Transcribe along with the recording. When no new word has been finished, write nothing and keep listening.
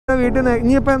വീട്ടിൽ നിന്ന്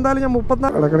ഇനിയിപ്പോൾ എന്തായാലും ഞാൻ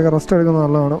 34 ഇടയ്ക്കിടയ്ക്ക് റെസ്റ്റ് എടുക്കുന്നത്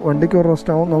നല്ലതാണ്. വണ്ടിക്ക് ഒരു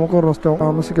റെസ്റ്റ് ആവും, നമുക്കൊരു റെസ്റ്റ് ആവും.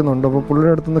 താമസിക്കുന്നുണ്ട്. അപ്പോൾ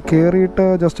പുള്ളിയുടെ അടുത്ത് നിന്ന് കയറിയിട്ട്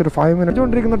ജസ്റ്റ് ഒരു 5 മിനിറ്റ്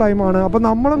കൊണ്ടിരിക്കുന്ന ടൈമാണ്. അപ്പോൾ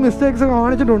നമ്മൾ മിസ്റ്റേക്സ്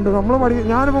കാണിച്ചിട്ടുണ്ട്.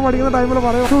 ഞാനിപ്പോൾ പഠിക്കുന്ന ടൈമിൽ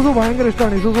പറയും ഇസൂസു ഭയങ്കര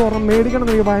ഇഷ്ടമാണ്. ഇസൂസു പറഞ്ഞാൽ മേടിക്കണം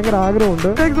എന്ന് എനിക്ക് ഭയങ്കര ആഗ്രഹമുണ്ട്.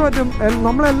 മിസ്റ്റേക്സ് പറ്റും.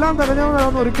 നമ്മളെല്ലാം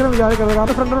തിരഞ്ഞെന്ന് ഒരിക്കലും വിചാരിക്കരുത്.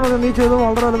 കാരണം ഫ്രണ്ടിനോട് നീ ചെയ്ത്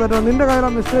വളരെ നല്ല തെറ്റാണ്, നിന്റെ കയ്യിൽ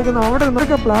ആ മിസ്റ്റേക്ക് അവിടെ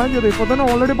നിന്നൊക്കെ പ്ലാൻ ചെയ്തു. ഇപ്പോൾ തന്നെ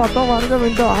ഓൾറെഡി 10-15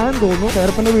 മിനിറ്റ് ആയെന്ന് തോന്നുന്നു.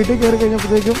 ചേർപ്പൻ്റെ വീട്ടിൽ കയറി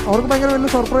കഴിഞ്ഞപ്പോഴത്തേക്കും അവർക്ക് ഭയങ്കര വലിയ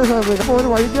സർപ്രൈസ് ആയിരുന്നു. അപ്പോൾ ഒരു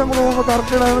വൈകി നമ്മൾ പോകുമ്പോൾ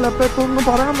കറക്റ്റ് ടൈമിൽ എപ്പോൾ എത്തുമെന്ന്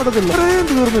പറയാൻ പറ്റത്തില്ല. ഇത്രയും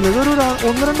തീർന്നില്ല. ഇതൊരു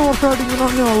 1-2 വർഷമായിട്ട് ഇങ്ങനെ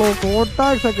തന്നെയാണല്ലോ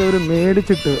കോട്ടാക്സ് ഒക്കെ ഇവർ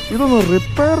മേടിച്ചിട്ട് ഇതൊന്ന്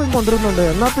റിപ്പയർ കൊണ്ടിരുന്നുണ്ട്.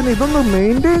 എന്നാൽ പിന്നെ ഇതൊന്ന്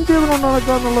മെയിൻറ്റെയിൻ ചെയ്ത് കൊണ്ടു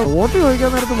നടക്കുക എന്നുള്ള വോട്ട്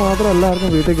ചോദിക്കാൻ നേരത്ത് മാത്രം എല്ലാവർക്കും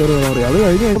വീട്ടിൽ കയറി പറയും. അത്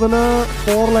കഴിഞ്ഞ് ഇതിൽ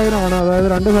 4 ലൈനാണ്, അതായത്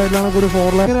 2 സൈഡിലാണ് ഒരു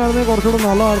 4 ലൈൻ ആയിരുന്നെങ്കിൽ കുറച്ചുകൂടി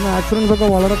നല്ലതായിരുന്നു. ആക്സിഡൻസ് ഒക്കെ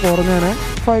വളരെ കുറഞ്ഞേനെ.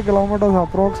 5 കിലോമീറ്റേഴ്സ്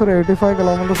അപ്രോക്സ് ഒരു 85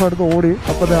 കിലോമീറ്റേഴ്സ് അടുത്ത് ഓടി.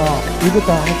 അപ്പോൾ ഇത്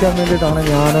കാണിക്കാൻ വേണ്ടിയിട്ടാണ്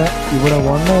ഞാൻ ഇവിടെ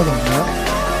വന്നതെന്ന്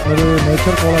ഒരു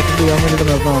നേച്ചർ കോൾ അറ്റൻഡ് ചെയ്യാൻ വേണ്ടിയിട്ട്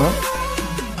നിർന്നതാണ്.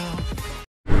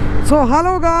 So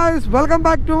hello guys, welcome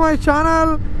back to my channel.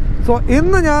 So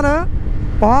ഇന്ന് ഞാൻ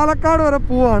പാലക്കാട് വരെ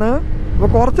പോവാണ്. ഇപ്പോൾ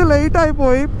കുറച്ച് ലേറ്റായി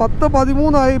പോയി,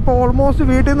 10-13 ഇപ്പോൾ ഓൾമോസ്റ്റ്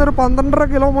വീട്ടിൽ നിന്ന് ഒരു 12.5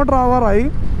 കിലോമീറ്റർ ആവാറായി.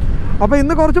 അപ്പോൾ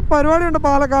ഇന്ന് കുറച്ച് പരിപാടിയുണ്ട്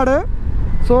പാലക്കാട്.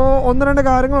 സോ 1-2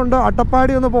 കാര്യങ്ങളുണ്ട്.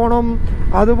 അട്ടപ്പാടി ഒന്ന് പോകണം,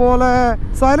 അതുപോലെ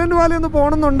സൈലൻറ്റ് വാലി ഒന്ന്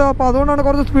പോകണമെന്നുണ്ട്. അപ്പോൾ അതുകൊണ്ടാണ്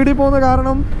കുറച്ച് സ്പീഡിൽ പോകുന്നത്.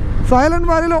 കാരണം സൈലൻറ്റ്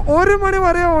വാലിയിൽ 1 മണി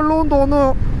വരെ ഉള്ളൂ എന്ന് തോന്നുന്നു,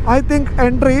 ഐ തിങ്ക്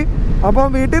എൻട്രി. അപ്പം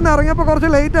വീട്ടിൽ നിന്ന് ഇറങ്ങിയപ്പോൾ കുറച്ച്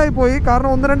ലേറ്റായി പോയി. കാരണം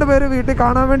 1-2 പേര് വീട്ടിൽ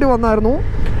കാണാൻ വേണ്ടി വന്നായിരുന്നു.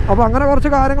 അപ്പോൾ അങ്ങനെ കുറച്ച്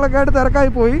കാര്യങ്ങളൊക്കെ ആയിട്ട്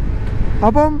തിരക്കായി പോയി.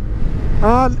 അപ്പം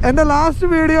എൻ്റെ ലാസ്റ്റ്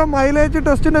വീഡിയോ മൈലേജ്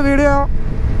ടെസ്റ്റിൻ്റെ വീഡിയോ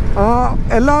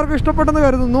എല്ലാവർക്കും ഇഷ്ടപ്പെട്ടെന്ന്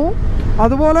കരുതുന്നു.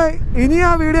 അതുപോലെ ഇനി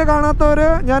ആ വീഡിയോ കാണാത്തവർ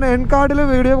ഞാൻ എൻ കാർഡിൽ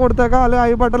വീഡിയോ കൊടുത്തേക്കാം, അല്ലെങ്കിൽ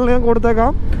ഐ ബട്ടണിൽ ഞാൻ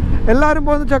കൊടുത്തേക്കാം. എല്ലാവരും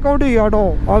പോയി ഒന്ന് ചെക്കൗട്ട് ചെയ്യുക കേട്ടോ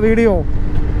ആ വീഡിയോ.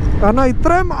 കാരണം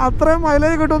അത്രയും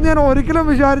മൈലേജ് കിട്ടുമെന്ന് ഞാൻ ഒരിക്കലും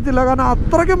വിചാരിച്ചില്ല. കാരണം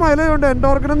അത്രയ്ക്ക് മൈലേജ് ഉണ്ട്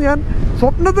എൻടോർക്കിനും ഞാൻ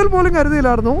സ്വപ്നത്തിൽ പോലും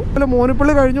കരുതിയില്ലായിരുന്നു. അതിൽ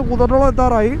മോനിപ്പള്ളി കഴിഞ്ഞു, കുതിരോളം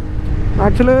എത്താറായി.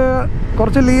 ആക്ച്വലി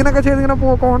കുറച്ച് ലീനൊക്കെ ചെയ്ത് ഇങ്ങനെ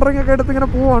കോൺട്രിങ് ഒക്കെ എടുത്ത് ഇങ്ങനെ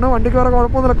പോവാണ്. വണ്ടിക്ക് വേറെ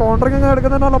കുഴപ്പമൊന്നുമില്ല. കോൺട്രിങ് ഒക്കെ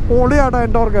എടുക്കുന്നതിന് നല്ല പൊളിയാട്ടോ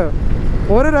എൻടോർക്ക്.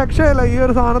 ഒരു രക്ഷയില്ല ഈ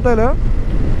ഒരു സാധനത്തിൽ.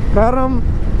 കാരണം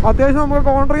അത്യാവശ്യം നമുക്ക്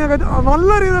കോൺട്രിങ് ഒക്കെ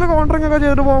നല്ല രീതിയിൽ കോൺട്രിങ് ഒക്കെ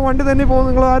ചെയ്തിട്ട് പോകാം. വണ്ടി തന്നെ പോകും,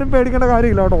 നിങ്ങൾ ആരും പേടിക്കേണ്ട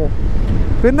കാര്യമില്ല കേട്ടോ.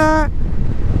 പിന്നെ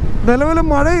നിലവിൽ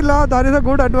മഴയില്ല, that is A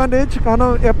good advantage.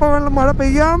 കാരണം എപ്പോൾ വേണമെങ്കിലും മഴ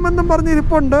പെയ്യാമെന്നും പറഞ്ഞ്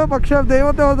ഇരിപ്പുണ്ട്. പക്ഷേ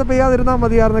ദൈവത്തെ ഓർത്ത് പെയ്യാതിരുന്നാൽ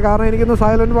മതിയായിരുന്നു. കാരണം എനിക്കിന്ന്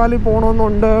സൈലൻറ്റ് വാലി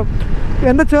പോകണമെന്നുണ്ട്.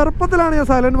 എൻ്റെ ചെറുപ്പത്തിലാണ് ഞാൻ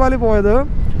സൈലൻറ്റ് വാലി പോയത്.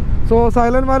 സോ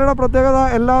സൈലൻറ്റ് വാലിയുടെ പ്രത്യേകത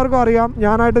എല്ലാവർക്കും അറിയാം.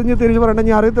 ഞാനായിട്ട് ഇനി തിരിച്ച് പറയണ്ട,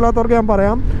 ഇനി അറിയത്തില്ലാത്തവർക്ക് ഞാൻ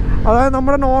പറയാം. അതായത്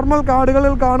നമ്മുടെ നോർമൽ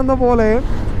കാടുകളിൽ കാണുന്ന പോലെ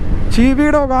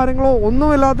ചീവിയുടെയോ കാര്യങ്ങളോ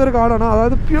ഒന്നുമില്ലാത്തൊരു കാടാണ്.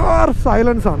 അതായത് പ്യുവർ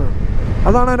സൈലൻസ് ആണ്.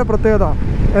 അതാണ് അതിൻ്റെ പ്രത്യേകത.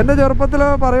 എൻ്റെ ചെറുപ്പത്തിൽ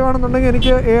പറയുകയാണെന്നുണ്ടെങ്കിൽ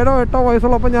എനിക്ക് 7-8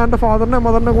 വയസ്സുള്ളപ്പോൾ ഞാൻ എൻ്റെ ഫാദറിൻ്റെയും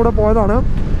മദറിൻ്റെയും കൂടെ പോയതാണ്.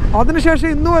 അതിനുശേഷം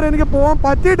ഇന്ന് വരെ എനിക്ക് പോകാൻ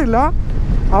പറ്റിയിട്ടില്ല.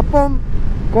 അപ്പം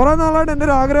കുറേ നാളായിട്ട് എൻ്റെ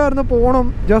ഒരു ആഗ്രഹമായിരുന്നു പോകണം,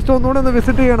 ജസ്റ്റ് ഒന്നുകൂടെ ഒന്ന്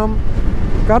വിസിറ്റ് ചെയ്യണം.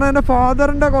 കാരണം എൻ്റെ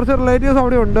ഫാദറിൻ്റെ കുറച്ച് റിലേറ്റീവ്സ്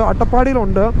അവിടെ ഉണ്ട്,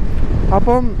 അട്ടപ്പാടിയിലുണ്ട്.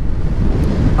 അപ്പം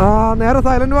നേരെ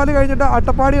സൈലൻറ്റ് വാലി കഴിഞ്ഞിട്ട്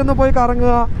അട്ടപ്പാടി ഒന്ന് പോയി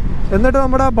കറങ്ങുക, എന്നിട്ട്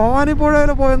നമ്മുടെ ഭവാനി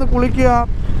പുഴയിൽ പോയി ഒന്ന് കുളിക്കുക.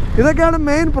 ഇതൊക്കെയാണ്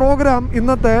മെയിൻ പ്രോഗ്രാം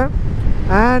ഇന്നത്തെ.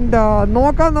 ആൻഡ്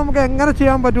നോക്കാൻ നമുക്ക് എങ്ങനെ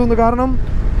ചെയ്യാൻ പറ്റുമെന്ന്. കാരണം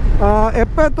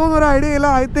എപ്പോൾ എത്തുമെന്നൊരു ഐഡിയ ഇല്ല.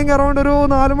 ഐ തിങ്ക് അറൗണ്ട് ഒരു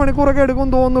 4 മണിക്കൂറൊക്കെ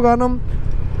എടുക്കുമെന്ന് തോന്നുന്നു. കാരണം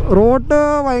റോഡ്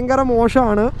ഭയങ്കര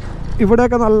മോശമാണ്,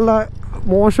 ഇവിടെയൊക്കെ നല്ല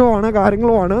മോശമാണ്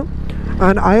കാര്യങ്ങളുമാണ്.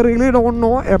 And I really don't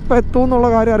know എപ്പോൾ എത്തും എന്നുള്ള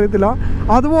കാര്യം അറിയത്തില്ല.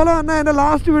 അതുപോലെ തന്നെ എൻ്റെ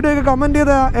ലാസ്റ്റ് വീഡിയോയ്ക്ക് കമൻറ്റ്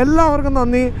ചെയ്ത എല്ലാവർക്കും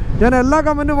നന്ദി. ഞാൻ എല്ലാ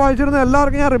കമൻറ്റും വായിച്ചിരുന്നു,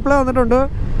 എല്ലാവർക്കും ഞാൻ റിപ്ലൈ തന്നിട്ടുണ്ട്.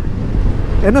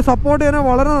 എന്നെ സപ്പോർട്ട് ചെയ്യാൻ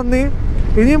വളരെ നന്ദി.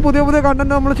 ഇനിയും പുതിയ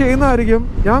കണ്ടൻറ്റ് നമ്മൾ ചെയ്യുന്നതായിരിക്കും.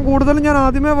 ഞാൻ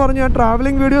ആദ്യമേ പറഞ്ഞു, ഞാൻ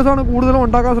ട്രാവലിംഗ് വീഡിയോസാണ് കൂടുതലും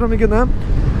ഉണ്ടാക്കാൻ ശ്രമിക്കുന്നത്,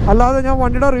 അല്ലാതെ ഞാൻ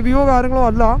വണ്ടിയുടെ റിവ്യൂ കാര്യങ്ങളോ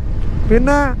അല്ല.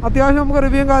 പിന്നെ അത്യാവശ്യം നമുക്ക്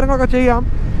റിവ്യൂവും കാര്യങ്ങളൊക്കെ ചെയ്യാം,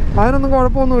 അതിനൊന്നും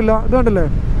കുഴപ്പമൊന്നുമില്ല. ഇത് കണ്ടില്ലേ,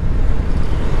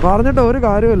 പറഞ്ഞിട്ട് ഒരു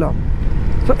കാര്യമില്ല.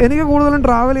 സോ എനിക്ക് കൂടുതലും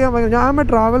ട്രാവൽ ചെയ്യാൻ ഭയങ്കര, ഞാൻ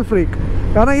ട്രാവൽ ഫ്രീക്ക്.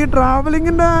 കാരണം ഈ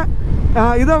ട്രാവലിങ്ങിൻ്റെ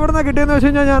ഇത് എവിടെ നിന്നാണ് കിട്ടിയതെന്ന് വെച്ച്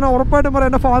കഴിഞ്ഞാൽ ഞാൻ ഉറപ്പായിട്ടും പറയാം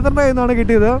എൻ്റെ ഫാദറിൻ്റെ കയ്യിൽ നിന്നാണ്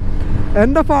കിട്ടിയത്.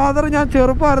 എൻ്റെ ഫാദർ ഞാൻ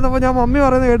ചെറുപ്പമായിരുന്നപ്പോൾ ഞാൻ മമ്മി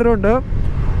പറയുന്നത് കേട്ടിട്ടുണ്ട്,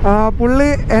 പുള്ളി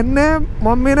എന്നെയും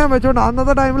മമ്മീനെയും വെച്ചുകൊണ്ട്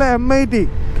അന്നത്തെ ടൈമിൽ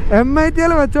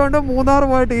MITയിൽ വെച്ചുകൊണ്ട് മൂന്നാർ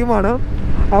പോയ ടീമാണ്.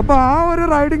 അപ്പോൾ ആ ഒരു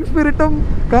റൈഡിങ് സ്പിരിറ്റും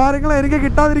കാര്യങ്ങളും എനിക്ക്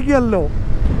കിട്ടാതിരിക്കുകയല്ലോ.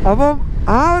 അപ്പം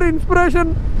ആ ഒരു ഇൻസ്പിറേഷൻ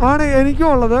ആണ് എനിക്കും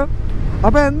ഉള്ളത്.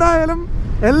 അപ്പോൾ എന്തായാലും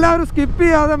എല്ലാവരും സ്കിപ്പ്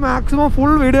ചെയ്യാതെ മാക്സിമം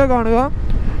ഫുൾ വീഡിയോ കാണുക.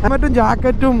 മറ്റും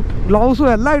ജാക്കറ്റും ഗ്ലൗസും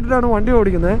എല്ലാം ഇട്ടിട്ടാണ് വണ്ടി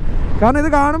ഓടിക്കുന്നത്. കാരണം ഇത്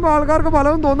കാണുമ്പോൾ ആൾക്കാർക്ക്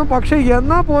പലതും തോന്നും, പക്ഷേ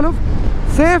എന്നാൽ പോലും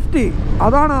സേഫ്റ്റി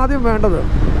അതാണ് ആദ്യം വേണ്ടത്.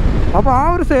 അപ്പോൾ ആ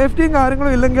ഒരു സേഫ്റ്റിയും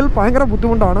കാര്യങ്ങളും ഇല്ലെങ്കിൽ ഭയങ്കര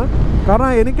ബുദ്ധിമുട്ടാണ്.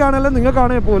 കാരണം എനിക്കാണെങ്കിലും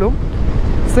നിങ്ങൾക്കാണെങ്കിൽ പോലും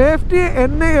സേഫ്റ്റി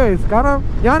NIS. കാരണം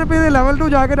ഞാനിപ്പോൾ ഇത് ലെവൽ 2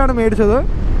 ജാക്കറ്റാണ് മേടിച്ചത്,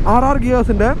 RR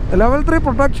ഗിയേഴ്സിൻ്റെ ലെവൽ 3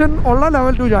 പ്രൊട്ടക്ഷൻ ഉള്ള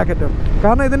ലെവൽ 2 ജാക്കറ്റ്.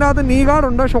 കാരണം ഇതിൻ്റെ അകത്ത് നീ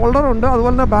ഗാർഡുണ്ട്, ഷോൾഡറുണ്ട്,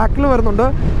 അതുപോലെ തന്നെ ബാക്കിൽ വരുന്നുണ്ട്,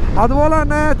 അതുപോലെ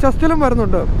തന്നെ ചെസ്റ്റിലും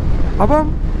വരുന്നുണ്ട്. അപ്പം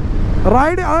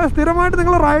റൈഡ്, അതായത് സ്ഥിരമായിട്ട്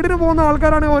നിങ്ങൾ റൈഡിന് പോകുന്ന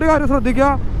ആൾക്കാരാണെങ്കിൽ ഒരു കാര്യം ശ്രദ്ധിക്കുക,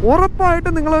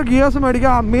 ഉറപ്പായിട്ടും നിങ്ങൾ ഗിയേഴ്സ്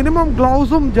മേടിക്കുക. മിനിമം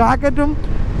ഗ്ലൗസും ജാക്കറ്റും,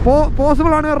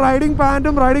 പോസിബിൾ ആണ് റൈഡിങ്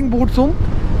പാൻറ്റും റൈഡിങ് ബൂട്ട്സും.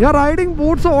 ഞാൻ റൈഡിങ്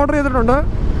ബൂട്ട്സ് ഓർഡർ ചെയ്തിട്ടുണ്ട്.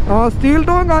 സ്റ്റീൽ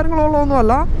ടോയും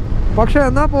കാര്യങ്ങളുള്ളതൊന്നുമല്ല, പക്ഷേ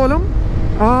എന്നാൽ പോലും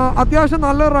അത്യാവശ്യം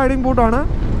നല്ലൊരു റൈഡിങ് ബൂട്ടാണ്.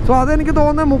 സോ അതെനിക്ക്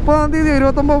തോന്നുന്നത് 30-ാം തീയതി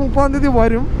 29-30-ാം തീയതി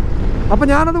വരും. അപ്പോൾ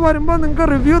ഞാനത് വരുമ്പോൾ നിങ്ങൾക്ക്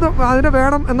റിവ്യൂ അതിൻ്റെ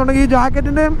വേണം എന്നുണ്ടെങ്കിൽ ഈ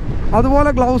ജാക്കറ്റിൻ്റെയും അതുപോലെ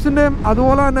ഗ്ലൗസിൻ്റെയും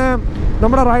അതുപോലെ തന്നെ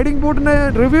നമ്മുടെ റൈഡിങ് ബൂട്ടിൻ്റെ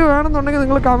റിവ്യൂ വേണമെന്നുണ്ടെങ്കിൽ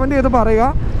നിങ്ങൾ കമൻറ്റ് ചെയ്ത് പറയുക.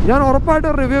 ഞാൻ ഉറപ്പായിട്ട്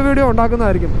ഒരു റിവ്യൂ വീഡിയോ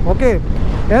ഉണ്ടാക്കുന്നതായിരിക്കും. ഓക്കെ,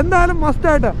 എന്തായാലും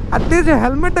മസ്റ്റായിട്ട് അറ്റ്ലീസ്റ്റ്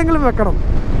ഹെൽമെറ്റെങ്കിലും വെക്കണം.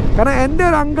 കാരണം എൻ്റെ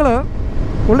ഒരു അങ്കിള്,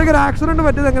 പുള്ളിക്ക് ഒരു ആക്സിഡൻറ്റ്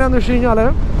പറ്റിയത് എങ്ങനെയാണെന്ന് വെച്ച് കഴിഞ്ഞാൽ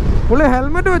പുള്ളി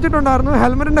ഹെൽമെറ്റ് വെച്ചിട്ടുണ്ടായിരുന്നു,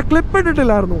 ഹെൽമെറ്റിൻ്റെ ക്ലിപ്പ്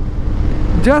ഇട്ടിട്ടില്ലായിരുന്നു.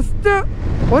 ജസ്റ്റ്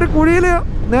ഒരു കുഴിയിൽ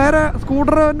നേരെ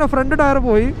സ്കൂട്ടറിൻ്റെ ഫ്രണ്ട് ടയർ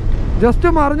പോയി, ജസ്റ്റ്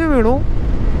മറിഞ്ഞു വീണു,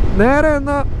 നേരെ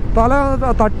ഒന്ന് തല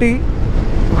തട്ടി.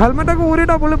 ഹെൽമെറ്റൊക്കെ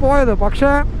ഊരിയിട്ടാണ് പുള്ളി പോയത്.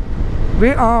 പക്ഷേ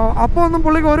അപ്പോൾ ഒന്നും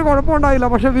പുള്ളിക്ക് ഒരു കുഴപ്പമുണ്ടായില്ല.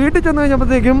 പക്ഷേ വീട്ടിൽ ചെന്ന്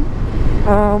കഴിഞ്ഞപ്പോഴത്തേക്കും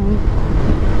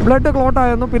ബ്ലഡ്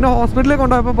ക്ലോട്ടായിരുന്നു. പിന്നെ ഹോസ്പിറ്റലിൽ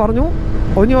കൊണ്ടുപോയപ്പോൾ പറഞ്ഞു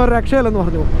ഒന്നും ഒരു രക്ഷയില്ലെന്ന്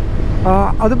പറഞ്ഞു.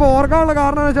 അതിപ്പോൾ ഓർക്കാനുള്ള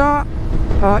കാരണം എന്ന് വെച്ചാൽ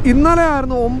ഇന്നലെ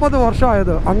ആയിരുന്നു 9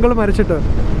 വർഷമായത് അങ്കിൾ മരിച്ചിട്ട്.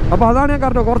 അപ്പോൾ അതാണ് ഞാൻ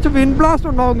കറക്റ്റ്. കുറച്ച് വിൻഡ് ബ്ലാസ്റ്റ്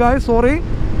ഉണ്ടാവും ഗായ്സ്, സോറി.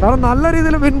 കാരണം നല്ല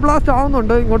രീതിയിൽ വിൻഡ് ബ്ലാസ്റ്റ്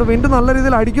ആവുന്നുണ്ട്, ഇങ്ങോട്ട് വിൻഡ് നല്ല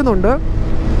രീതിയിൽ അടിക്കുന്നുണ്ട്.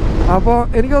 അപ്പോൾ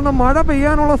എനിക്കൊന്ന് മഴ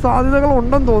പെയ്യാനുള്ള സാധ്യതകൾ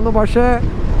ഉണ്ടെന്ന് തോന്നുന്നു. പക്ഷേ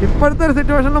ഇപ്പോഴത്തെ ഒരു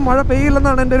സിറ്റുവേഷനിൽ മഴ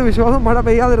പെയ്യില്ലെന്നാണ് എൻ്റെ ഒരു വിശ്വാസം. മഴ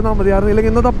പെയ്യാതിരുന്നാൽ മതിയായിരുന്നു,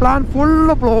 ഇല്ലെങ്കിൽ ഇന്നത്തെ പ്ലാൻ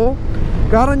ഫുള്ള് പോവും.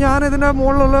 കാരണം ഞാൻ ഇതിൻ്റെ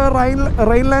മുകളിലുള്ള റെയിൻ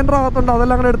ലൈനർ ആകത്തുണ്ട്,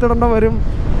 അതെല്ലാം അങ്ങനെ എടുത്തിടേണ്ട വരും.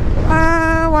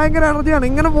 ഭയങ്കര എനർജിയാണ്.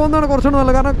 ഇങ്ങനെ പോകുന്നതാണ് കുറച്ചുകൂടെ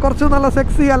നല്ലത്. കാരണം കുറച്ച് നല്ല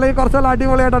സെക്സി അല്ലെങ്കിൽ കുറച്ച് നല്ല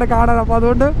അടിപൊളിയായിട്ടാണ് കാണാൻ. അപ്പോൾ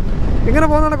അതുകൊണ്ട് ഇങ്ങനെ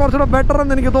പോകുന്നതാണ് കുറച്ചുകൂടെ ബെറ്റർ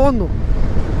എന്ന് എനിക്ക് തോന്നുന്നു.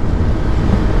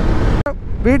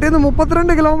 വീട്ടിൽ നിന്ന്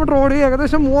 32 കിലോമീറ്റർ ഓടി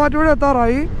ഏകദേശം മൂവാറ്റുപുഴ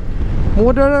എത്താറായി.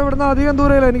 മൂവാറ്റുപുഴ ഇവിടുന്ന് അധികം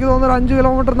ദൂരമില്ല, എനിക്ക് തോന്നുന്നു 5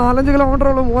 കിലോമീറ്റർ 4-5 കിലോമീറ്റർ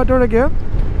ഉള്ളൂ മൂവാറ്റുപുഴയ്ക്ക്.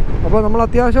 അപ്പോൾ നമ്മൾ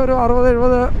അത്യാവശ്യം ഒരു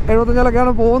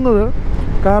 60-70-75 പോകുന്നത്.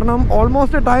 കാരണം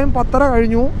ഓൾമോസ്റ്റ് ടൈം 10:30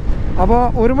 കഴിഞ്ഞു. അപ്പോൾ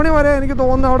 1 മണി വരെ എനിക്ക്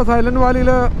തോന്നുന്നു അവിടെ സൈലൻറ്റ് വാലിയിൽ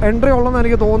എൻട്രി ഉള്ളതെന്ന്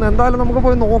എനിക്ക് തോന്നുന്നു. എന്തായാലും നമുക്ക്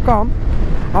പോയി നോക്കാം.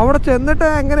 അവിടെ ചെന്നിട്ട്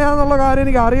എങ്ങനെയാണെന്നുള്ള കാര്യം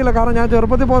എനിക്ക് അറിയില്ല. കാരണം ഞാൻ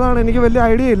ചെറുപ്പത്തിൽ പോയതാണ്, എനിക്ക് വലിയ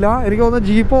ഐഡിയ ഇല്ല. എനിക്ക് തോന്നുന്നു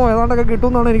ജീപ്പോ ഏതാണ്ടൊക്കെ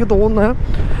കിട്ടുമെന്നാണ് എനിക്ക് തോന്നുന്നത്.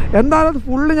 എന്തായാലും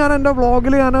ഫുള്ള് ഞാൻ എൻ്റെ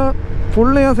വ്ളോഗിൽ ഞാൻ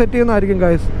സെറ്റ് ചെയ്യുന്നതായിരിക്കും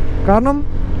ഗൈസ്. കാരണം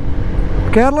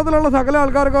കേരളത്തിലുള്ള സകല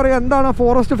ആൾക്കാർക്ക് അറിയാം എന്താണ്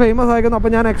ഫോറസ്റ്റ് ഫേമസ് ആയിരിക്കുന്നത്.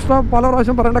 അപ്പോൾ ഞാൻ എക്സ്ട്രാ പല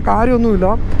പ്രാവശ്യം പറയേണ്ട കാര്യമൊന്നുമില്ല.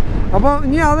 അപ്പോൾ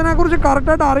ഇനി അതിനെക്കുറിച്ച്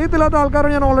കറക്റ്റായിട്ട് അറിയത്തില്ലാത്ത ആൾക്കാർ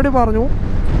ഞാൻ ഓൾറെഡി പറഞ്ഞു.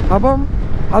 അപ്പം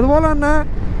അതുപോലെ തന്നെ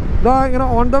ഇതാ ഇങ്ങനെ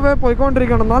ഓൺ ദ വേ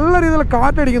പോയിക്കൊണ്ടിരിക്കുകയാണ്. നല്ല രീതിയിൽ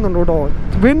കാറ്റടിക്കുന്നുണ്ട് കേട്ടോ.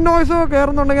 Wind noise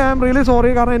കയറുന്നുണ്ടെങ്കിൽ I am really sorry.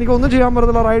 കാരണം എനിക്കൊന്നും ചെയ്യാൻ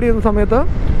പറ്റത്തില്ല റൈഡ് ചെയ്യുന്ന സമയത്ത്.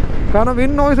 കാരണം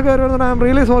വിൻഡ് നോയ്സ് കയറി വരുന്നുണ്ട്. I am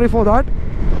really sorry for that.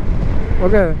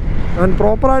 Okay, ഞാൻ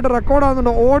പ്രോപ്പറായിട്ട് റെക്കോർഡ്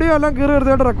ആകുന്നുണ്ട്. ഓഡിയോ എല്ലാം കീറി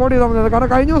എടുത്തിട്ട് റെക്കോർഡ് ചെയ്താൽ മതി. കാരണം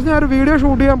കഴിഞ്ഞ ദിവസം ഞാൻ ഒരു വീഡിയോ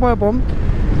ഷൂട്ട് ചെയ്യാൻ പോയപ്പം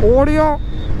ഓഡിയോ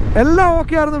എല്ലാം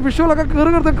ഓക്കെ ആയിരുന്നു, വിഷ്വലൊക്കെ കീറി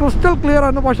ക്രിസ്റ്റൽ ക്ലിയർ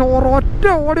ആയിരുന്നു. പക്ഷേ ഒരൊറ്റ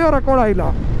ഓഡിയോ റെക്കോർഡായില്ല.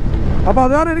 അപ്പോൾ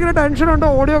അതാണ് എനിക്കൊരു ടെൻഷനുണ്ട്,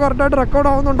 ഓഡിയോ കറക്റ്റായിട്ട് റെക്കോർഡ്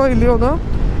ആവുന്നുണ്ടോ ഇല്ലയോ എന്ന്.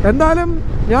 എന്തായാലും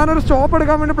ഞാനൊരു സ്റ്റോപ്പ്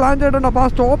എടുക്കാൻ വേണ്ടി പ്ലാൻ ചെയ്തിട്ടുണ്ട്. അപ്പോൾ ആ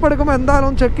സ്റ്റോപ്പ് എടുക്കുമ്പോൾ എന്തായാലും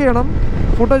ഒന്ന് ചെക്ക് ചെയ്യണം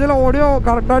ഫുട്ടേജിൽ ഓഡിയോ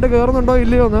കറക്റ്റായിട്ട് കയറുന്നുണ്ടോ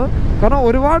ഇല്ലയോ എന്ന്. കാരണം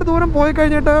ഒരുപാട് ദൂരം പോയി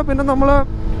കഴിഞ്ഞിട്ട് പിന്നെ നമ്മൾ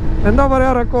എന്താ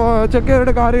പറയുക ചെക്ക്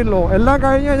ചെയ്തിട്ട് കാര്യമില്ലല്ലോ. എല്ലാം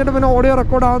കഴിഞ്ഞ് കഴിഞ്ഞിട്ട് പിന്നെ ഓഡിയോ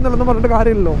റെക്കോർഡ് ആവുന്നില്ലെന്ന് പറഞ്ഞിട്ട്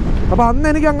കാര്യമില്ലല്ലോ. അപ്പോൾ അന്ന്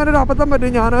എനിക്ക് അങ്ങനെ ഒരു അബദ്ധം പറ്റി.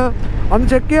 ഞാൻ അന്ന്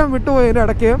ചെക്ക് ചെയ്യാൻ വിട്ടുപോയി അതിൻ്റെ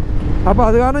ഇടയ്ക്ക്. അപ്പോൾ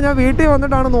അത് കാരണം ഞാൻ വീട്ടിൽ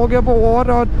വന്നിട്ടാണ് നോക്കിയപ്പോൾ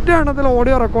ഒരൊറ്റ എണ്ണത്തിൽ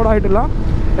ഓഡിയോ റെക്കോർഡായിട്ടില്ല,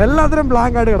 എല്ലാത്തിനും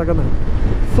ബ്ലാങ്ക് ആയിട്ട് കിടക്കുന്നത്.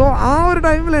 സോ ആ ഒരു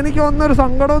ടൈമിൽ എനിക്ക് വന്നൊരു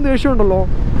സങ്കടവും ദേഷ്യവും ഉണ്ടല്ലോ,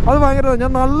 അത് ഭയങ്കര.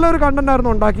 ഞാൻ നല്ലൊരു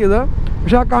കണ്ടൻറ്റായിരുന്നു ഉണ്ടാക്കിയത്,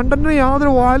 പക്ഷേ ആ കണ്ടൻറ്റിന്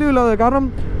യാതൊരു വാല്യൂ ഇല്ലാതെ. കാരണം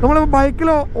നമ്മളിപ്പോൾ ബൈക്കിൽ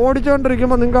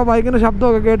ഓടിച്ചുകൊണ്ടിരിക്കുമ്പോൾ നിങ്ങൾക്ക് ആ ബൈക്കിൻ്റെ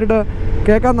ശബ്ദമൊക്കെ കേട്ടിട്ട്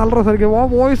കേൾക്കാൻ നല്ല രസമായിരിക്കും. ആ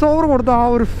വോയിസ് ഓവർ കൊടുത്താൽ ആ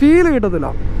ഒരു ഫീൽ കിട്ടത്തില്ല.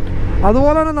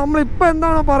 അതുപോലെ തന്നെ നമ്മളിപ്പോൾ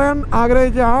എന്താണോ പറയാൻ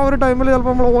ആഗ്രഹിച്ചത് ആ ഒരു ടൈമിൽ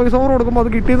ചിലപ്പോൾ നമ്മൾ വോയിസ് ഓവർ കൊടുക്കുമ്പോൾ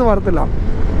അത് കിട്ടിയെന്ന് വരത്തില്ല.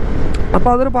 അപ്പോൾ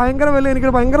അതൊരു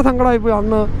എനിക്കൊരു ഭയങ്കര സങ്കടമായിപ്പോയി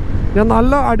അന്ന്. ഞാൻ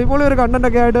നല്ല അടിപൊളി ഒരു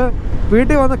കണ്ടൻറ്റൊക്കെ ആയിട്ട്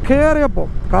വീട്ടിൽ വന്ന് കയറിയപ്പോൾ,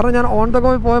 കാരണം ഞാൻ ഓൺ ദ ഗോ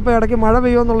പോയപ്പോൾ ഇടയ്ക്ക് മഴ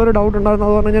പെയ്യുമെന്നുള്ളൊരു ഡൗട്ട് ഉണ്ടായിരുന്നു.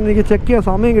 അത് പറഞ്ഞാൽ എനിക്ക് ചെക്ക് ചെയ്യാൻ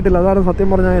സമയം കിട്ടില്ല. അതാണ് സത്യം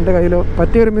പറഞ്ഞാൽ എൻ്റെ കയ്യിൽ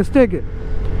പറ്റിയൊരു മിസ്റ്റേക്ക്.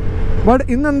 ബട്ട്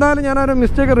ഇന്ന് എന്തായാലും ഞാനൊരു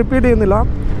മിസ്റ്റേക്ക് റിപ്പീറ്റ് ചെയ്യുന്നില്ല.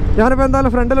 ഞാനിപ്പോൾ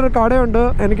എന്തായാലും ഫ്രണ്ടിലൊരു കടയുണ്ട്,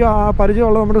 എനിക്ക് ആ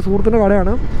പരിചയമുള്ള നമ്മുടെ സുഹൃത്തിൻ്റെ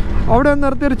കടയാണ്. അവിടെ ഒന്ന്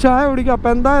നിർത്തി ഒരു ചായ കുടിക്കുക.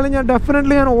 അപ്പോൾ എന്തായാലും ഞാൻ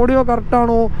ഡെഫിനറ്റ്ലി ഞാൻ ഓഡിയോ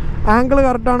കറക്റ്റാണോ ആംഗിൾ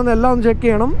കറക്റ്റാണെന്ന് എല്ലാം ഒന്ന് ചെക്ക്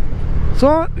ചെയ്യണം. സോ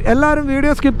എല്ലാവരും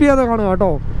വീഡിയോ സ്കിപ്പ് ചെയ്ത് കാണുക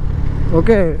കേട്ടോ.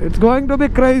 Okay, it's going to B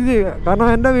crazy. കാരണം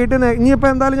എൻ്റെ വീട്ടിൽ നിന്ന് ഇനിയിപ്പോൾ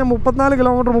എന്തായാലും ഞാൻ 34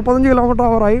 കിലോമീറ്റർ 35 കിലോമീറ്റർ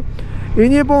ആവറായി.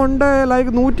 ഇനിയിപ്പോൾ ഉണ്ട്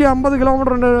ലൈക്ക് 150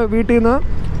 കിലോമീറ്റർ ഉണ്ട് വീട്ടിൽ നിന്ന്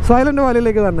സൈലൻറ്റ്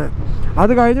വാലിയിലേക്ക് തന്നെ.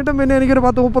 അത് കഴിഞ്ഞിട്ടും പിന്നെ എനിക്കൊരു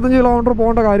 10-35 കിലോമീറ്റർ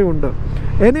പോകേണ്ട കാര്യമുണ്ട്.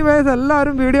 എനിവേസ്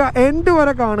എല്ലാവരും വീഡിയോ എൻഡ്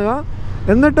വരെ കാണുക.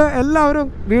 എന്നിട്ട് എല്ലാവരും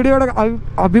വീഡിയോയുടെ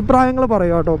അഭിപ്രായങ്ങൾ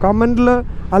പറയുക കേട്ടോ കമൻറ്റിൽ.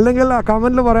 അല്ലെങ്കിൽ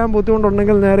കമൻറ്റിൽ പറയാൻ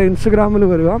ബുദ്ധിമുട്ടുണ്ടെങ്കിൽ നേരെ ഇൻസ്റ്റഗ്രാമിൽ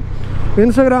വരിക.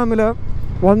 ഇൻസ്റ്റഗ്രാമിൽ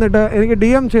വന്നിട്ട് എനിക്ക്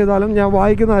DM ചെയ്താലും ഞാൻ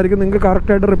വായിക്കുന്നതായിരിക്കും, നിങ്ങൾക്ക്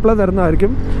കറക്റ്റായിട്ട് റിപ്ലൈ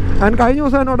തരുന്നതായിരിക്കും. ആൻഡ് കഴിഞ്ഞ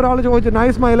ദിവസം എന്നോട് ഒരാൾ ചോദിച്ചു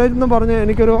നൈസ് മൈലേജ് എന്ന് പറഞ്ഞ്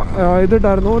എനിക്കൊരു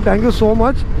ഇതിട്ടായിരുന്നു. Thank you so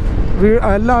much.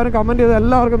 എല്ലാവരും കമൻറ്റ് ചെയ്ത്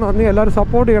എല്ലാവർക്കും നന്ദി. എല്ലാവരും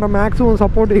സപ്പോർട്ട് ചെയ്യണം, മാക്സിമം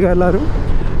സപ്പോർട്ട് ചെയ്യുക. എല്ലാവരും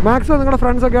മാക്സിമം നിങ്ങളുടെ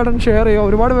ഫ്രണ്ട്സൊക്കെ ആയിട്ട് ഷെയർ ചെയ്യുക.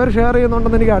 ഒരുപാട് പേര് ഷെയർ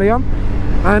ചെയ്യുന്നുണ്ടെന്ന് എനിക്കറിയാം.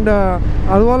 ആൻഡ്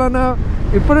അതുപോലെ തന്നെ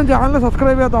ഇപ്പോഴും ചാനൽ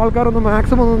സബ്സ്ക്രൈബ് ചെയ്യാത്ത ആൾക്കാരൊന്ന്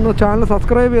മാക്സിമം ഒന്ന് ചാനൽ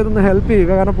സബ്സ്ക്രൈബ് ചെയ്തൊന്ന് ഹെൽപ്പ്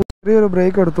ചെയ്യുക. കാരണം ചെറിയൊരു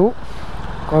ബ്രേക്ക് എടുത്തു,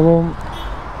 അപ്പം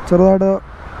ചെറുതായിട്ട്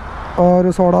ഒരു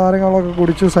സോഡ കാര്യങ്ങളൊക്കെ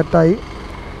കുടിച്ച് സെറ്റായി.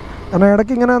 കാരണം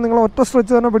ഇടയ്ക്ക് ഇങ്ങനെ നിങ്ങൾ ഒറ്റ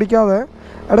സ്ട്രെച്ച് തന്നെ പിടിക്കാതെ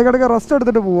ഇടയ്ക്കിടയ്ക്ക് റെസ്റ്റ്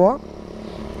എടുത്തിട്ട് പോവുക.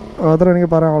 അത്ര എനിക്ക്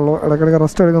പറയാനുള്ളൂ. ഇടയ്ക്കിടയ്ക്ക്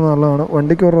റെസ്റ്റ് എടുക്കുന്നത് നല്ലതാണ്.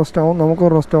 വണ്ടിക്ക് ഒരു റെസ്റ്റ് ആവും,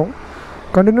 നമുക്കൊരു റെസ്റ്റ് ആവും.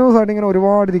 കണ്ടിന്യൂസ് ആയിട്ട് ഇങ്ങനെ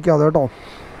ഒരുപാട് ഇരിക്കാതെ കേട്ടോ.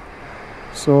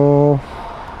 സോ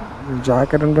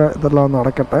ജാക്കറ്റിൻ്റെ ഇതെല്ലാം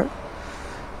നടക്കട്ടെ.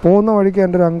 പോകുന്ന വഴിക്ക്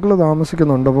എൻ്റെ ഒരു അങ്കിള്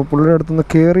താമസിക്കുന്നുണ്ട്. അപ്പോൾ പുള്ളിയുടെ അടുത്തുനിന്ന്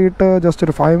കയറിയിട്ട് ജസ്റ്റ്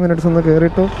ഒരു 5 minutes ഒന്ന്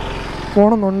കയറിയിട്ട്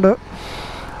പോകണമെന്നുണ്ട്.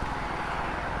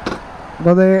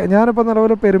 അപ്പോൾ അതെ, ഞാനിപ്പോൾ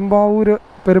നിലവിൽ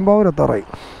പെരുമ്പാവൂർ എത്താറായി.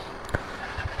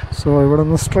 സോ ഇവിടെ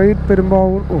നിന്ന് സ്ട്രെയിറ്റ്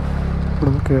പെരുമ്പാവൂർ. ഇവിടെ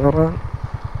നിന്ന് കയറാൻ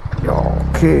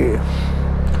ഓക്കെ.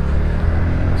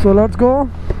 So let's go.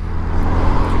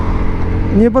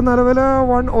 ഇനിയിപ്പോൾ നിലവിൽ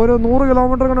ഒരു 100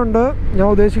 kilometer കൂടെ ഉണ്ട് ഞാൻ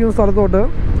ഉദ്ദേശിക്കുന്ന സ്ഥലത്തോട്ട്.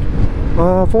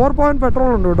 4 point പെട്രോൾ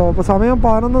ഉണ്ട് കേട്ടോ. അപ്പോൾ സമയം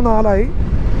 11:04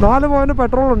 4 point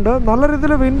പെട്രോൾ ഉണ്ട്. നല്ല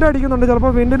രീതിയിൽ വിൻഡ് അടിക്കുന്നുണ്ട്.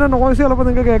 ചിലപ്പോൾ വിൻഡിൻ്റെ നോയ്സ് ചിലപ്പോൾ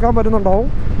നിങ്ങൾക്ക് കേൾക്കാൻ പറ്റുന്നുണ്ടാവും.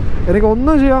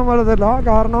 എനിക്കൊന്നും ചെയ്യാൻ പറ്റത്തില്ല,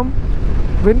 കാരണം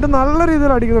വിൻഡ് നല്ല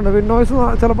രീതിയിൽ അടിക്കുന്നുണ്ട്. വിൻഡ് നോയ്സ്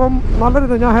ചിലപ്പം നല്ല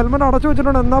രീതിയിൽ, ഞാൻ ഹെൽമെറ്റ് അടച്ചു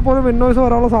വെച്ചിട്ടുണ്ട്, എന്നാൽ പോലും വിൻഡ് നോയ്സ്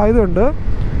വരാനുള്ള സാധ്യതയുണ്ട്.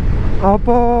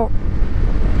 അപ്പോൾ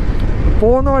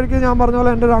പോകുന്ന വഴിക്ക് ഞാൻ പറഞ്ഞ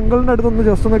പോലെ എൻ്റെ ഒരു അങ്കിളിൻ്റെ അടുത്തൊന്ന്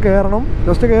ജസ്റ്റ് ഒന്ന് കയറണം.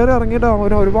 ജസ്റ്റ് കയറി ഇറങ്ങിയിട്ട്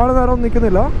അവന് ഒരുപാട് നേരം ഒന്നും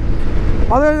നിൽക്കുന്നില്ല.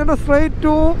 അത് കഴിഞ്ഞിട്ട് സ്ട്രെയിറ്റ്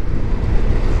ടു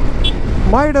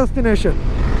മൈ ഡെസ്റ്റിനേഷൻ.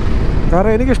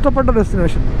 കാരണം എനിക്കിഷ്ടപ്പെട്ട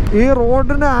ഡെസ്റ്റിനേഷൻ. ഈ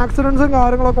റോഡിൻ്റെ ആക്സിഡൻസും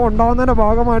കാര്യങ്ങളൊക്കെ ഉണ്ടാകുന്നതിൻ്റെ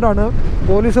ഭാഗമായിട്ടാണ്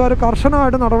പോലീസുകാർ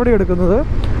കർശനമായിട്ട് നടപടിയെടുക്കുന്നത്.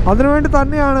 അതിനുവേണ്ടി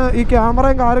തന്നെയാണ് ഈ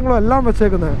ക്യാമറയും കാര്യങ്ങളും എല്ലാം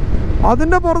വെച്ചേക്കുന്നത്.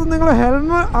 അതിൻ്റെ പുറത്ത് നിങ്ങൾ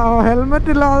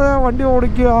ഹെൽമെറ്റ് ഇല്ലാതെ വണ്ടി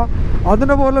ഓടിക്കുക,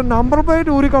 അതിൻ്റെ പോലെ നമ്പർ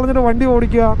പ്ലേറ്റ് ഊരിക്കളഞ്ഞിട്ട് വണ്ടി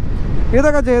ഓടിക്കുക,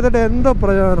 ഇതൊക്കെ ചെയ്തിട്ട് എന്ത്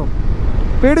പ്രയോജനം?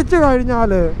 പിടിച്ചു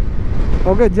കഴിഞ്ഞാൽ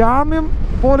ഓക്കെ ജാമ്യം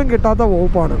പോലും കിട്ടാത്ത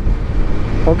വകുപ്പാണ്.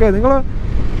 ഓക്കെ, നിങ്ങൾ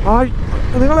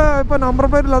ഇപ്പോൾ നമ്പർ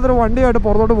പ്ലേറ്റ് ഇല്ലാത്തൊരു വണ്ടിയായിട്ട്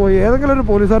പുറത്തോട്ട് പോയി ഏതെങ്കിലും ഒരു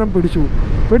പോലീസുകാരൻ പിടിച്ച്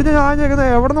ഞാൻ ചോദിക്കുന്നത്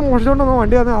എവിടെ നിന്ന് മോഷിച്ചുകൊണ്ടൊന്നും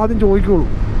വണ്ടിയാണെന്ന് ആദ്യം ചോദിക്കുള്ളൂ.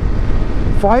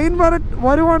 ഫൈൻ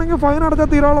വരുവാണെങ്കിൽ ഫൈൻ അടച്ചാൽ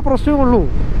തീരാനുള്ള പ്രശ്നമുള്ളൂ.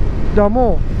 ജമോ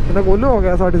എന്നെ കൊല്ലുമോ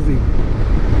KSRTC?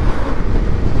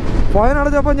 ഫൈൻ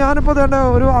അടച്ചപ്പോൾ ഞാനിപ്പോൾ തന്നെ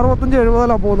ഒരു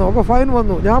 65-70 പോകുന്നു. ഓക്കെ, ഫൈൻ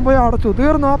വന്നു, ഞാൻ പോയി അടച്ചു,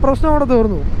 തീർന്നു, ആ പ്രശ്നം അവിടെ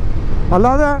തീർന്നു.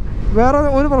 അല്ലാതെ വേറെ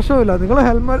ഒരു പ്രശ്നവുമില്ല. നിങ്ങൾ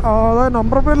അതായത്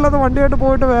നമ്പർ പ്ലേറ്റ് ഇല്ലാത്ത വണ്ടിയായിട്ട്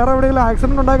പോയിട്ട് വേറെ എവിടെയെങ്കിലും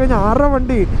ആക്സിഡൻറ്റ് ഉണ്ടായി കഴിഞ്ഞാൽ ആരുടെ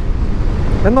വണ്ടി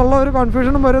എന്നുള്ള ഒരു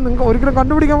കൺഫ്യൂഷനും വരും. നിങ്ങൾക്ക് ഒരിക്കലും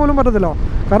കണ്ടുപിടിക്കാൻ പോലും പറ്റത്തില്ല.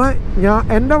 കാരണം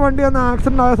എൻ്റെ വണ്ടി എന്ന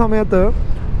ആക്സിഡൻ്റ് ആയ സമയത്ത്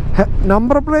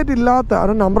നമ്പർ പ്ലേറ്റ് ഇല്ലാത്ത,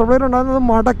 അത് നമ്പർ പ്ലേറ്റ് ഉണ്ടായിരുന്നത്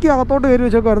മടക്കി അകത്തോട്ട് കയറി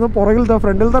വെച്ചേക്കുമായിരുന്നു.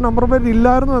 ഫ്രണ്ടിലത്തെ നമ്പർ പ്ലേറ്റ്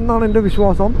ഇല്ലായിരുന്നു എന്നാണ് എൻ്റെ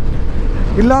വിശ്വാസം.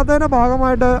 ഇല്ലാത്തതിൻ്റെ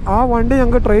ഭാഗമായിട്ട് ആ വണ്ടി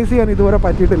ഞങ്ങൾക്ക് ട്രേസ് ചെയ്യാൻ ഇതുവരെ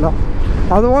പറ്റിയിട്ടില്ല.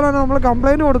 അതുപോലെ തന്നെ നമ്മൾ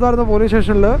കംപ്ലയിൻറ്റ് കൊടുത്തായിരുന്നു പോലീസ്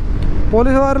സ്റ്റേഷനിൽ.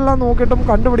 പോലീസുകാരെല്ലാം നോക്കിയിട്ടും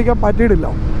കണ്ടുപിടിക്കാൻ പറ്റിയിട്ടില്ല.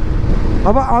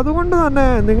 അപ്പോൾ അതുകൊണ്ട് തന്നെ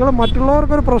നിങ്ങൾ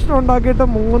മറ്റുള്ളവർക്കൊരു പ്രശ്നം ഉണ്ടാക്കിയിട്ട്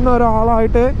മുങ്ങുന്ന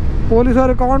ഒരാളായിട്ട്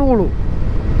പോലീസുകാർ കാണുകയുള്ളൂ.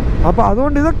 അപ്പോൾ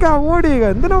അതുകൊണ്ട് ഇതൊക്കെ അവോയ്ഡ് ചെയ്യുക.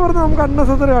 എന്തിനാ പറഞ്ഞാൽ നമുക്ക്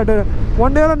അൺനെസസറി ആയിട്ട്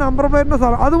വണ്ടിയുടെ നമ്പർ പ്ലേറ്റിൻ്റെ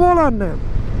സ്ഥലം. അതുപോലെ തന്നെ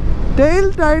ടെയിൽ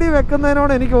ടൈഡി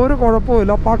വെക്കുന്നതിനോട് എനിക്ക് ഒരു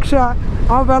കുഴപ്പമില്ല. പക്ഷേ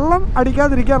ആ വെള്ളം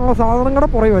അടിക്കാതിരിക്കാനുള്ള സാധനം കൂടെ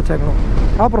പുറകെ വെച്ചേക്കണം,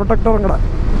 ആ പ്രൊട്ടക്ടറും കൂടെ.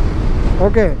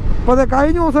 ഓക്കെ, അപ്പോൾ അത്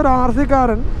കഴിഞ്ഞ ദിവസം ഒരു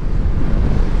RC-കാരൻ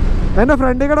എൻ്റെ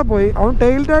ഫ്രണ്ടിൽ കൂടെ പോയി, അവൻ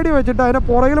ടെയിൽ ടൈഡി വെച്ചിട്ട് അതിൻ്റെ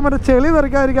പുറകിൽ മറ്റേ ചെളി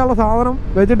തെറിക്കാതിരിക്കാനുള്ള സാധനം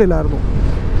വെച്ചിട്ടില്ലായിരുന്നു.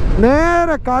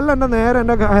 നേരെ നേരെ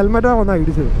എൻ്റെ ഹെൽമെറ്റാണ് വന്നാൽ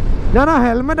ഇടിച്ചത്. ഞാൻ ആ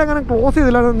ഹെൽമെറ്റ് അങ്ങനെ ക്ലോസ്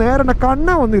ചെയ്തില്ലായിരുന്നു, നേരെ എൻ്റെ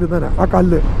കണ്ണേ വന്നിരുന്നേനെ ആ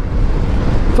കല്ല്.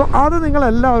 സോ അത്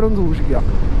നിങ്ങളെല്ലാവരും സൂക്ഷിക്കുക.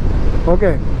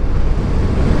 ഓക്കെ,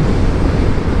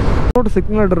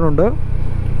 സിഗ്നൽ ഇട്ടിട്ടുണ്ട്.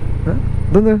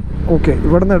 ഇതെന്ത് ഓക്കെ,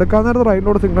 ഇവിടെ നിന്ന് എടുക്കാൻ നേരത്ത്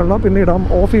റൈറ്റിലോട്ട് സിഗ്നൽ ഇടാം, പിന്നെ ഇടാം,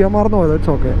 ഓഫ് ചെയ്യാൻ മറന്നു പോയത്.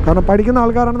 It's okay. കാരണം പഠിക്കുന്ന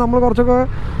ആൾക്കാരാണ് നമ്മൾ കുറച്ചൊക്കെ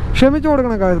ക്ഷമിച്ചു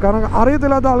കൊടുക്കണം. കാരണം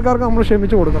അറിയത്തില്ലാത്ത ആൾക്കാർക്ക് നമ്മൾ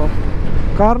ക്ഷമിച്ചു കൊടുക്കണം.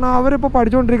 കാരണം അവരിപ്പോൾ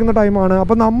പഠിച്ചുകൊണ്ടിരിക്കുന്ന ടൈമാണ്.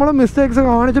 അപ്പോൾ നമ്മൾ മിസ്റ്റേക്സ്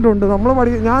കാണിച്ചിട്ടുണ്ട്.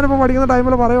 ഞാനിപ്പോൾ പഠിക്കുന്ന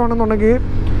ടൈമിൽ പറയുകയാണെന്നുണ്ടെങ്കിൽ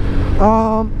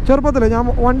ചെറുപ്പത്തിൽ ഞാൻ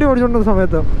വണ്ടി ഓടിച്ചുകൊണ്ടിരുന്ന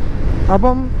സമയത്ത്,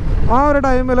 അപ്പം ആ ഒരു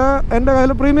ടൈമിൽ എൻ്റെ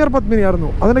കയ്യിൽ പ്രീമിയർ പത്മിനിയായിരുന്നു.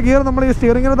 അതിൻ്റെ ഗിയർ നമ്മൾ ഈ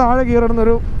സ്റ്റിയറിങ്ങിന് താഴെ ഗിയർ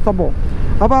ഇടുന്നൊരു സംഭവം.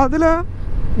 അപ്പോൾ അതിൽ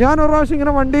ഞാൻ ഒരു പ്രാവശ്യം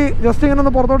ഇങ്ങനെ വണ്ടി ജസ്റ്റ് ഇങ്ങനെ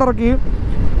ഒന്ന് പുറത്തോട്ട് ഇറക്കി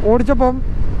ഓടിച്ചപ്പം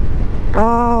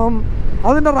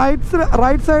അതിൻ്റെ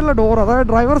റൈറ്റ് സൈഡിലെ ഡോർ, അതായത്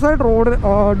ഡ്രൈവർ സൈഡ്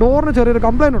ഡോറിന് ചെറിയൊരു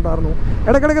കംപ്ലയിൻ്റ് ഉണ്ടായിരുന്നു.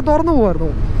 ഇടയ്ക്കിടയ്ക്ക് തുറന്നു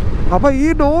പോകുമായിരുന്നു. അപ്പോൾ ഈ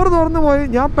ഡോർ തുറന്നു പോയി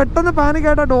ഞാൻ പെട്ടെന്ന്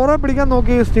പാനിക്കായിട്ട് ഡോറെ പിടിക്കാൻ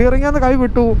നോക്കി, സ്റ്റിയറിങ്ങിൽ നിന്ന് കൈ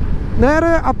വിട്ടു.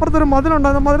 നേരെ അപ്പുറത്തൊരു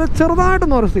മതിലുണ്ടായിരുന്നു, മതിൽ ചെറുതായിട്ട്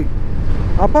നിർത്തി.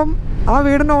 അപ്പം ആ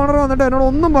വീടിൻ്റെ ഓണർ വന്നിട്ട് എന്നോട്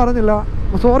ഒന്നും പറഞ്ഞില്ല.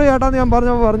 സോറി ചേട്ടാന്ന് ഞാൻ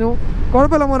പറഞ്ഞു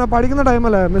കുഴപ്പമില്ല മോനെ, പഠിക്കുന്ന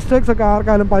ടൈമല്ലേ, മിസ്റ്റേക്സ് ഒക്കെ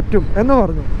ആർക്കാലും പറ്റും എന്ന്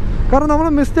പറഞ്ഞു. കാരണം നമ്മൾ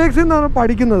മിസ്റ്റേക്സിൽ നിന്നാണ്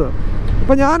പഠിക്കുന്നത്.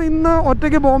 ഇപ്പം ഞാൻ ഇന്ന്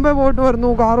ഒറ്റയ്ക്ക് ബോംബെ പോയിട്ട് വരുന്നു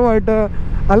കാറുമായിട്ട്,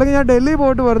 അല്ലെങ്കിൽ ഞാൻ ഡൽഹി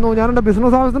പോയിട്ട് വരുന്നു, ഞാൻ എൻ്റെ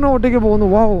ബിസിനസ് ഓഫീസിന് ഒറ്റയ്ക്ക് പോകുന്നു.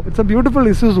 വാവ്, ഇറ്റ്സ് എ ബ്യൂട്ടിഫുൾ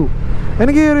ഇസൂസു.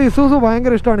 എനിക്ക് ഈ ഒരു ഇസൂസു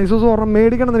ഭയങ്കര ഇഷ്ടമാണ്. ഇസൂസു പറഞ്ഞാൽ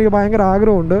മേടിക്കണം എന്ന് എനിക്ക് ഭയങ്കര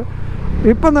ആഗ്രഹമുണ്ട്.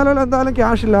 ഇപ്പം നിലവിൽ എന്തായാലും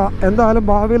ക്യാഷ് ഇല്ല. എന്തായാലും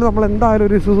ഭാവിയിൽ നമ്മൾ എന്തായാലും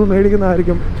ഒരു ഇസൂസു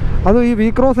മേടിക്കുന്നതായിരിക്കും. അത് ഈ വി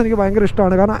ക്രോസ് എനിക്ക് ഭയങ്കര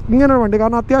ഇഷ്ടമാണ്. കാരണം ഇങ്ങനൊരു വണ്ടി,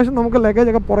 കാരണം അത്യാവശ്യം നമുക്ക്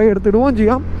ലഗേജൊക്കെ പുറകെ എടുത്തിടുകയും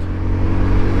ചെയ്യാം,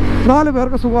 4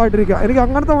 പേർക്ക് സുഖമായിട്ടിരിക്കുക. എനിക്ക്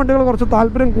അങ്ങനത്തെ വണ്ടികൾ കുറച്ച്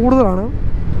താല്പര്യം കൂടുതലാണ്.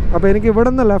 അപ്പോൾ എനിക്ക് ഇവിടെ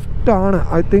നിന്ന് ലെഫ്റ്റാണ്,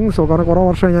 ഐ തിങ്ക് സോ. കാരണം കുറേ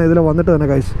വർഷം ഞാൻ ഇതിൽ വന്നിട്ട് തന്നെ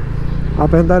ഗൈസ്.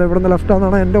 അപ്പോൾ എന്തായാലും ഇവിടെ നിന്ന്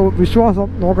ലെഫ്റ്റാണെന്നാണ് എൻ്റെ വിശ്വാസം.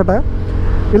 നോക്കട്ടെ.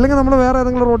 ഇല്ലെങ്കിൽ നമ്മൾ വേറെ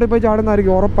ഏതെങ്കിലും റോഡിൽ പോയി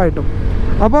ചാടുന്നതായിരിക്കും ഉറപ്പായിട്ടും.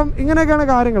 അപ്പം ഇങ്ങനെയൊക്കെയാണ്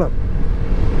കാര്യങ്ങൾ.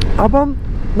 അപ്പം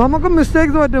നമുക്കും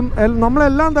മിസ്റ്റേക്സ് പറ്റും.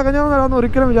 നമ്മളെല്ലാം തികഞ്ഞവരാണെന്ന്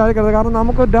ഒരിക്കലും വിചാരിക്കരുത്. കാരണം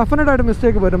നമുക്ക് ഡെഫിനറ്റായിട്ട്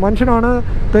മിസ്റ്റേക്ക് പറ്റും. മനുഷ്യനാണ്,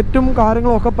 തെറ്റും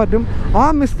കാര്യങ്ങളും ഒക്കെ പറ്റും. ആ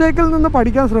മിസ്റ്റേക്കിൽ നിന്ന്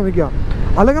പഠിക്കാൻ ശ്രമിക്കുക.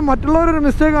 അല്ലെങ്കിൽ മറ്റുള്ളവരൊരു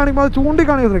മിസ്റ്റേക്ക് കാണിക്കുമ്പോൾ അത്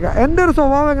ചൂണ്ടിക്കാണിക്കാൻ ശ്രമിക്കുക. എൻ്റെ ഒരു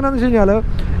സ്വഭാവം എങ്ങനെയാണെന്ന് വെച്ച് കഴിഞ്ഞാൽ,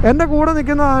 എൻ്റെ കൂടെ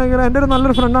നിൽക്കുന്നതാണെങ്കിൽ, എൻ്റെ ഒരു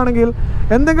നല്ലൊരു ഫ്രണ്ടാണെങ്കിൽ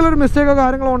എന്തെങ്കിലും ഒരു മിസ്റ്റേക്കോ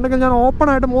കാര്യങ്ങളോ ഉണ്ടെങ്കിൽ ഞാൻ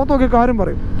ഓപ്പണായിട്ട് മുഖത്ത് നോക്കി കാര്യം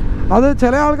പറയും. അത്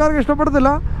ചില ആൾക്കാർക്ക് ഇഷ്ടപ്പെടത്തില്ല.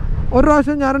 ഒരു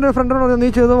പ്രാവശ്യം ഞാൻ എൻ്റെ ഫ്രണ്ടിനോട് പറഞ്ഞു, നീ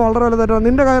ചെയ്തത് വളരെ വലിയ തെറ്റാണ്,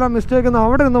 നിൻ്റെ കയ്യിൽ ആ മിസ്റ്റേക്ക് എന്ന്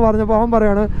അവിടെ നിന്ന് പറഞ്ഞപ്പോൾ അവൻ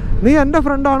പറയാണ്, നീ എൻ്റെ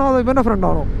ഫ്രണ്ടാണോ അതോ ഇവൻ്റെ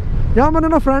ഫ്രണ്ടാണോ? ഞാൻ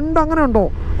പറഞ്ഞ ഫ്രണ്ട് അങ്ങനെ ഉണ്ടോ?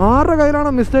 ആരുടെ കയ്യിലാണ്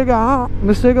മിസ്റ്റേക്ക്, ആ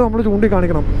മിസ്റ്റേക്ക് നമ്മൾ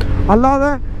ചൂണ്ടിക്കാണിക്കണം.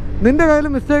 അല്ലാതെ നിൻ്റെ കയ്യിൽ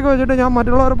മിസ്റ്റേക്ക് വെച്ചിട്ട് ഞാൻ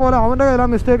മറ്റുള്ളവരെ പോലെ അവൻ്റെ കയ്യിൽ ആ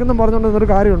മിസ്റ്റേക്ക് എന്നും പറഞ്ഞുകൊണ്ടിരുന്നൊരു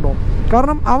കാര്യമുണ്ടോ?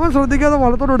 കാരണം അവൻ ശ്രദ്ധിക്കാതെ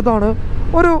വലത്തോടെടുത്താണ്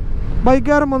ഒരു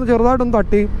ബൈക്കുകാരൻ വന്ന് ചെറുതായിട്ടൊന്ന്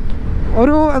തട്ടി,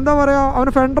 ഒരു എന്താ പറയുക,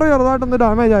 അവന് ഫെൻഡർ ചെറുതായിട്ടൊന്ന്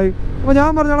ഡാമേജ് ആയി. അപ്പോൾ ഞാൻ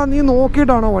പറഞ്ഞാൽ നീ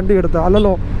നോക്കിയിട്ടാണോ വണ്ടി എടുത്തത്?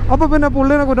 അല്ലല്ലോ. അപ്പോൾ പിന്നെ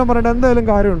പുള്ളിനെ കുറ്റം പറയേണ്ട എന്തെങ്കിലും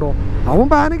കാര്യമുണ്ടോ? അവൻ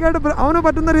പാനിക്കായിട്ട് അവന്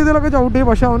പറ്റുന്ന രീതിയിലൊക്കെ ചവിട്ടി,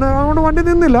 പക്ഷെ അവന് അതുകൊണ്ട് വണ്ടി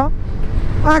നിന്നില്ല,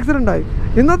 ആക്സിഡൻ്റായി.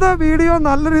 ഇന്നത്തെ വീഡിയോ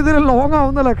നല്ല രീതിയിൽ ലോങ്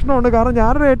ആവുന്ന ലക്ഷണമുണ്ട്. കാരണം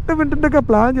ഞാനൊരു 8 മിനിറ്റിൻ്റെയൊക്കെ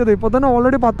പ്ലാൻ ചെയ്തു, ഇപ്പോൾ തന്നെ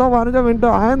ഓൾറെഡി 10-15 മിനിറ്റ്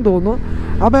ആയെന്ന് തോന്നുന്നു.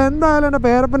 അപ്പോൾ എന്തായാലും എൻ്റെ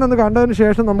പേരപ്പനെ ഒന്ന് കണ്ടതിന്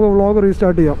ശേഷം നമുക്ക് വ്ളോഗ്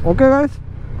റീസ്റ്റാർട്ട് ചെയ്യാം. ഓക്കെ ഗൈസ്,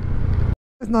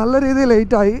 നല്ല രീതിയിൽ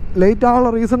ലേറ്റ് ആവാനുള്ള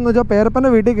റീസൺ എന്ന് വെച്ചാൽ പേരപ്പൻ്റെ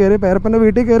വീട്ടിൽ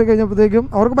കയറി കഴിഞ്ഞപ്പോഴത്തേക്കും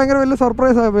അവർക്ക് ഭയങ്കര വലിയ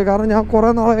സർപ്രൈസ് ആയിപ്പോയി. കാരണം ഞാൻ കുറേ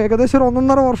നാളെ, ഏകദേശം ഒരു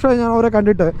 1.5 വർഷമായി ഞാൻ അവരെ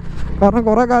കണ്ടിട്ട്. കാരണം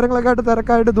കുറേ കാര്യങ്ങളൊക്കെ ആയിട്ട്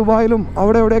തിരക്കായിട്ട് ദുബായിലും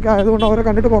അവിടെ എവിടെയൊക്കെ ആയതുകൊണ്ട് അവരെ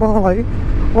കണ്ടിട്ട് കുറേ നാളായി.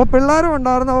 അപ്പോൾ പിള്ളേരും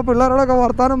ഉണ്ടായിരുന്നു. അപ്പോൾ പിള്ളേരോടൊക്കെ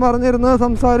വർത്താനം പറഞ്ഞിരുന്ന്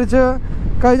സംസാരിച്ച്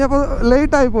കഴിഞ്ഞപ്പോൾ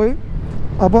ലേറ്റായിപ്പോയി.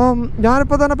 അപ്പം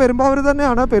ഞാനിപ്പോൾ തന്നെ പെരുമ്പാവൂർ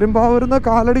തന്നെയാണ്. പെരുമ്പാവൂരിൽ നിന്ന്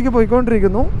കാലടിക്ക്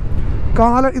പോയിക്കൊണ്ടിരിക്കുന്നു.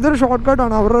 ഇതൊരു ഷോർട്ട്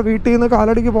കട്ടാണ്, അവരുടെ വീട്ടിൽ നിന്ന്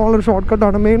കാലടിക്ക് പോകാനുള്ളൊരു ഷോർട്ട്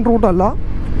കട്ടാണ്, മെയിൻ റൂട്ടല്ല.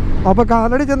 അപ്പോൾ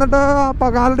കാലടി ചെന്നിട്ട്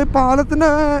കാലടി പാലത്തിൻ്റെ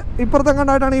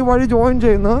ഇപ്പുറത്തെങ്ങാണ്ടായിട്ടാണ് ഈ വഴി ജോയിൻ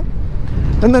ചെയ്യുന്നത്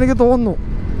എന്നെനിക്ക് തോന്നുന്നു.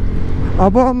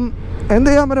 അപ്പം എന്ത്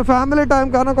ചെയ്യാൻ പറ്റും, ഫാമിലി ടൈം.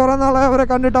 കാരണം കുറേ നാളെ അവരെ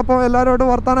കണ്ടിട്ട് അപ്പോൾ എല്ലാവരോടും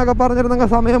വർത്താനമൊക്കെ പറഞ്ഞിരുന്നെങ്കിൽ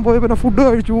സമയം പോയി. പിന്നെ ഫുഡ്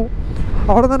കഴിച്ചു,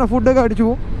 അവിടെ തന്നെ ഫുഡ്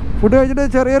കഴിച്ചിട്ട്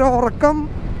ചെറിയൊരു ഉറക്കം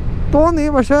തോന്നി.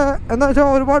 പക്ഷേ എന്താ വെച്ചാൽ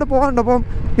ഒരുപാട് പോകാനുണ്ട്. അപ്പം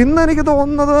ഇന്ന് എനിക്ക്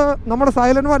തോന്നുന്നത് നമ്മുടെ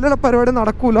സൈലൻറ്റ് വാലിയുടെ പരിപാടി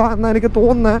നടക്കില്ല എന്നാണ് എനിക്ക്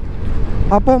തോന്നുന്നത്.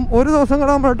 അപ്പം ഒരു ദിവസം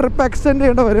കൂടെ നമ്മൾ ട്രിപ്പ് എക്സ്റ്റെൻഡ്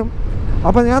ചെയ്യേണ്ടി വരും.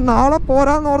 അപ്പം ഞാൻ നാളെ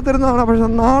പോരാന്ന് ഓർത്തിരുന്നതാണ്, പക്ഷെ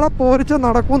നാളെ പോരിച്ച്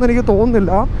നടക്കുമെന്ന് എനിക്ക്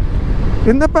തോന്നുന്നില്ല.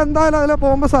 ഇന്നിപ്പോൾ എന്തായാലും അതിൽ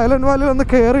പോകുമ്പോൾ സൈലൻറ്റ് വാലിയിൽ ഒന്ന്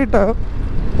കയറിയിട്ട്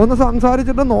ഒന്ന്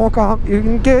സംസാരിച്ചിട്ട് നോക്കാം.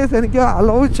 ഇൻ കേസ് എനിക്ക്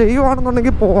അലോ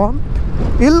ചെയ്യുവാണെന്നുണ്ടെങ്കിൽ പോവാം,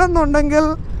 ഇല്ലെന്നുണ്ടെങ്കിൽ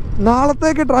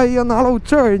നാളത്തേക്ക് ട്രൈ ചെയ്യാം. നാളെ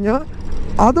ഉച്ച കഴിഞ്ഞ്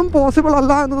അതും പോസിബിൾ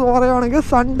അല്ല എന്ന് പറയുകയാണെങ്കിൽ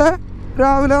സൺഡേ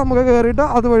രാവിലെ നമുക്ക് കയറിയിട്ട്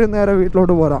അതുവഴി നേരെ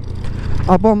വീട്ടിലോട്ട് പോരാം.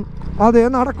 അപ്പം അതേ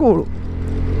നടക്കുകയുള്ളൂ.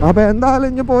 അപ്പോൾ എന്തായാലും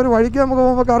ഇനിയിപ്പോൾ ഒരു വഴിക്ക് നമുക്ക്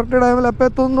പോകുമ്പോൾ കറക്റ്റ് ടൈമിൽ എപ്പോൾ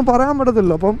എത്തുമെന്നൊന്നും പറയാൻ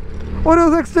പറ്റത്തില്ല. അപ്പം ഒരു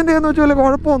ദിവസം എക്സ്റ്റെൻഡ് ചെയ്യുന്ന വെച്ചാൽ വലിയ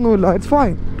കുഴപ്പമൊന്നുമില്ല. It's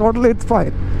fine, totally it's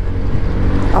fine.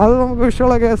 അത് നമുക്ക്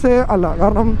വിഷയമുള്ള കേസേ അല്ല.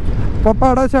 കാരണം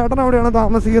പപ്പയുടെ ചേട്ടൻ അവിടെയാണ്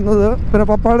താമസിക്കുന്നത്. പിന്നെ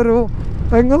പപ്പയുടെ ഒരു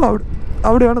പെങ്ങൾ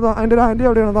അവിടെയാണ്, എൻ്റെ ഒരു ആൻറ്റി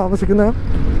അവിടെയാണ് താമസിക്കുന്നത്.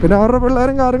 പിന്നെ അവരുടെ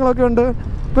പിള്ളേരും കാര്യങ്ങളൊക്കെ ഉണ്ട്.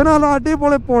 പിന്നെ നല്ല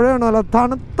അടിപൊളി പുഴയാണ്, നല്ല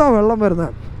തണുത്ത വെള്ളം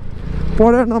വരുന്നത്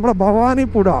പുഴയാണ്. നമ്മുടെ ഭവാനി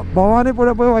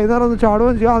പുഴ പോയി വൈകുന്നേരം ഒന്ന്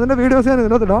ചാടുകയും ചെയ്യാം. അതിൻ്റെ വീഡിയോസ് ഞാൻ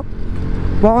ഇതിനകത്തിടാം.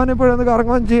 ഭവാനി പുഴ ഒന്ന്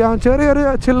കറങ്ങുകയും ചെയ്യാം, ചെറിയൊരു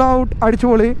ചിൽ ഔട്ട്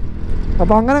അടിച്ചുപൊളി.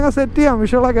 അപ്പോൾ അങ്ങനെയൊക്കെ സെറ്റ് ചെയ്യാം,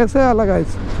 വിഷയമുള്ള കേസേ അല്ല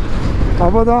ഗൈസ്.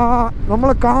 അപ്പോൾ ഇതാ നമ്മൾ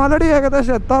കാലടി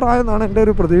ഏകദേശം എത്താറായെന്നാണ് എൻ്റെ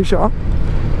ഒരു പ്രതീക്ഷ.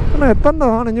 കാരണം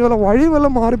എത്തേണ്ടതാണ്, ഇനി വഴി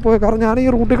വല്ലതും മാറിപ്പോയി. കാരണം ഞാൻ ഈ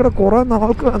റൂട്ടിൽ കൂടെ കുറേ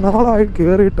നാളായി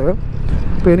കയറിയിട്ട്.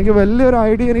 അപ്പോൾ എനിക്ക് വലിയൊരു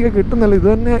ഐഡിയ എനിക്ക് കിട്ടുന്നില്ല.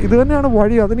 ഇത് തന്നെയാണ്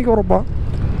വഴി, അതെനിക്ക് ഉറപ്പാണ്.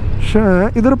 പക്ഷേ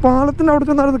ഇതൊരു പാലത്തിൻ്റെ അവിടെ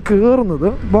ചെന്നായിരുന്നു കയറുന്നത്.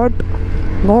 ബട്ട്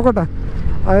നോക്കട്ടെ,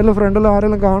 അതിൽ ഫ്രണ്ടിൽ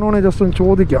ആരെങ്കിലും കാണുവാണെങ്കിൽ ജസ്റ്റ് ഒന്ന്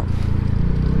ചോദിക്കാം.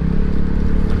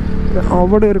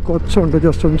 അവിടെ ഒരു കൊച്ചുണ്ട്,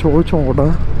 ജസ്റ്റ് ഒന്ന് ചോദിച്ചു നോക്കട്ടെ.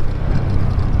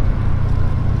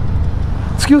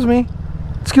 എക്സ്ക്യൂസ്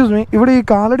മീ, ഇവിടെ ഈ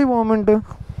കാലടി പോകാൻ വേണ്ടിയിട്ട്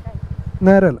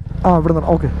നേരല്ല. ഇവിടെ നിന്ന്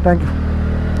ഓക്കെ, താങ്ക് യു.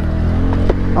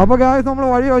 അപ്പോൾ ഗായ്സ് നമ്മൾ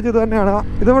വഴി ചോദിച്ചത് തന്നെയാണ്.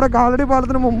 ഇതിവിടെ കാലടി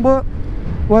പാലത്തിന് മുമ്പ്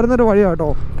വരുന്നൊരു വഴിയാണ് കേട്ടോ.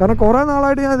 കാരണം കുറേ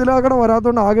നാളായിട്ട് ഞാൻ ഇതിലാക്കടെ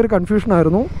വരാത്തതുകൊണ്ട് ആകെ ഒരു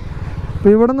കൺഫ്യൂഷനായിരുന്നു. അപ്പോൾ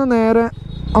ഇവിടെ നിന്ന് നേരെ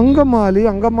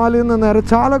അങ്കമാലിയിൽ നിന്ന് നേരെ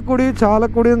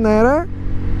ചാലക്കുടി നേരെ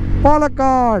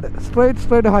പാലക്കാട്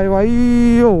സ്ട്രൈറ്റ് ഹൈവേ.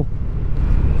 അയ്യോ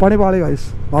പണി ഗൈസ്,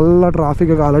 നല്ല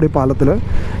ട്രാഫിക് കാലടി പാലത്തിൽ.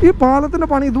 ഈ പാലത്തിൻ്റെ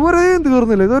പണി ഇതുവരെയും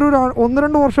തീർന്നില്ല. ഇതൊരു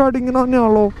 1-2 വർഷമായിട്ട് ഇങ്ങനെ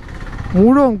തന്നെയാണല്ലോ.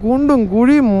 മുഴുവൻ കുണ്ടും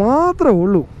കുഴിയും മാത്രമേ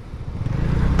ഉള്ളൂ.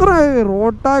 ഇത്ര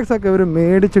റോഡ് ടാക്സ് ഒക്കെ ഇവർ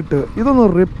മേടിച്ചിട്ട് ഇതൊന്ന്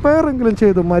റിപ്പയറെങ്കിലും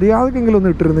ചെയ്ത് മര്യാദക്കെങ്കിലും ഒന്ന്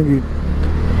ഇട്ടിരുന്നെങ്കിൽ.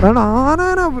 കാരണം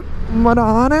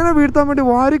ആനേനെ വീഴ്ത്താൻ വേണ്ടി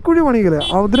വാരിക്കുഴി പണിയില്ലേ,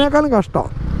 അതിനേക്കാളും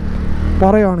കഷ്ടമാണ്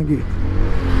പറയുകയാണെങ്കിൽ.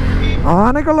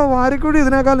 ആനക്കുള്ള വാരിക്കുഴി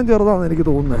ഇതിനേക്കാളും ചെറുതാണെന്ന് എനിക്ക്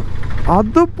തോന്നുന്നത്.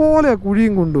 അതുപോലെ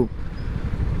കുഴിയും കൊണ്ടും.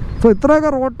 സോ ഇത്രയൊക്കെ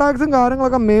റോഡ് ടാക്സും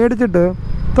കാര്യങ്ങളൊക്കെ മേടിച്ചിട്ട്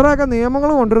ഇത്രയൊക്കെ നിയമങ്ങൾ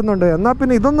കൊണ്ടുവരുന്നുണ്ട്. എന്നാൽ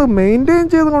പിന്നെ ഇതൊന്ന് മെയിൻറ്റെയിൻ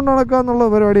ചെയ്ത് കൊണ്ടു നടക്കുക എന്നുള്ള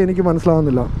പരിപാടി എനിക്ക്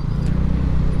മനസ്സിലാവുന്നില്ല.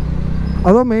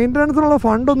 അതോ മെയിൻ്റനൻസിനുള്ള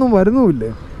ഫണ്ടൊന്നും വരുന്നുമില്ലേ?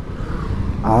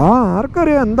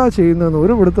 ആർക്കറിയാം എന്താ ചെയ്യുന്നതെന്ന്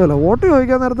ഒരു പിടുത്തമല്ല. വോട്ട്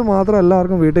ചോദിക്കാൻ നേരത്ത് മാത്രം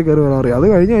എല്ലാവർക്കും വീട്ടിൽ കയറി വരാൻ അറിയാം. അത്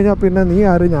കഴിഞ്ഞ് കഴിഞ്ഞാൽ പിന്നെ നീ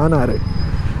ആര് ഞാൻ ആര്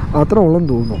അത്ര ഉള്ളെന്ന്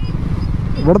തോന്നുന്നു.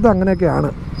 ഇവിടുത്തെ അങ്ങനെയൊക്കെയാണ്.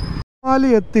 മാലി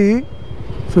എത്തി.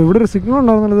 സോ ഇവിടെ ഒരു സിഗ്നൽ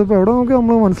ഉണ്ടായിരുന്നല്ലോ. ഇതിപ്പോൾ എവിടെ നോക്കി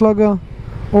നമ്മൾ മനസ്സിലാക്കുക?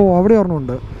 ഓ, അവിടെ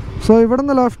ഒരെണ്ണമുണ്ട്. സോ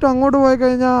ഇവിടുന്ന് ലെഫ്റ്റ് അങ്ങോട്ട് പോയി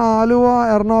കഴിഞ്ഞാൽ ആലുവ,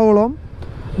 എറണാകുളം.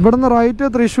 ഇവിടുന്ന് റൈറ്റ്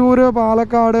തൃശ്ശൂർ,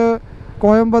 പാലക്കാട്,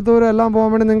 കോയമ്പത്തൂർ എല്ലാം പോകാൻ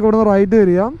വേണ്ടി നിങ്ങൾക്ക് ഇവിടുന്ന് റൈറ്റ്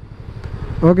തിരിയാം.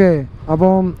 ഓക്കെ,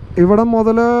 അപ്പം ഇവിടെ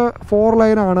മുതൽ 4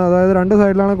 ലൈനാണ്. അതായത് 2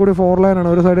 സൈഡിലാണ് കൂടി 4 ലൈനാണ്.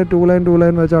 ഒരു സൈഡ് 2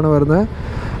 ലൈൻ വെച്ചാണ് വരുന്നത്.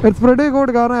 It's pretty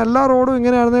good. കാരണം എല്ലാ റോഡും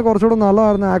ഇങ്ങനെയായിരുന്നെങ്കിൽ കുറച്ചുകൂടെ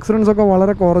നല്ലതായിരുന്നു. ആക്സിഡൻസ് ഒക്കെ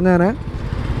വളരെ കുറഞ്ഞേനെ.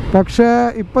 പക്ഷേ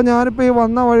ഇപ്പം ഞാനിപ്പോൾ ഈ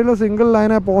വന്ന വഴിയിൽ സിംഗിൾ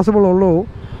ലൈനേ പോസിബിൾ ഉള്ളൂ,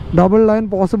 ഡബിൾ ലൈൻ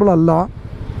പോസിബിൾ അല്ല.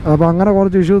 അപ്പോൾ അങ്ങനെ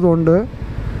കുറച്ച് ഇഷ്യൂസ് ഉണ്ട്.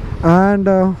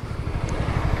 ആൻഡ്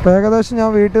ഏകദേശം ഞാൻ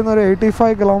വീട്ടിൽ നിന്ന് ഒരു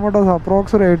 85 കിലോമീറ്റേഴ്സ്,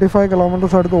 അപ്രോക്സ് ഒരു 85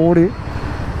 കിലോമീറ്റേഴ്സ് അടുത്ത് ഓടി.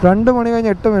 2 മണി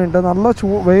കഴിഞ്ഞ് 8 മിനിറ്റ്. നല്ല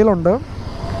വെയിലുണ്ട്.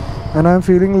 And I M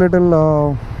feeling little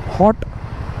hot.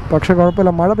 പക്ഷേ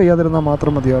കുഴപ്പമില്ല, മഴ പെയ്യാതിരുന്നാൽ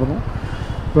മാത്രം മതിയായിരുന്നു.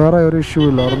 വേറെ ഒരു ഇഷ്യൂ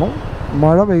ഇല്ലായിരുന്നു.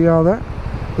 മഴ പെയ്യാതെ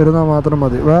ഇരുന്നാൽ മാത്രം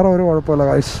മതി, വേറെ ഒരു കുഴപ്പമില്ല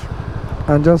ഗൈസ്.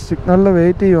 ഞാൻ ജസ്റ്റ് സിഗ്നലിൽ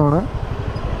വെയിറ്റ് ചെയ്യുവാണ്.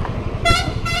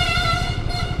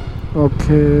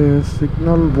 ഓക്കെ,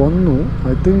 സിഗ്നൽ വന്നു,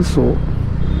 ഐ തിങ്ക് സോ.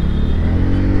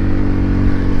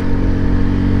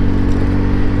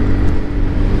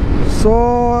 സോ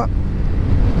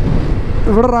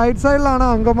ഇവിടെ റൈറ്റ് സൈഡിലാണ്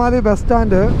അങ്കമാലി ബസ്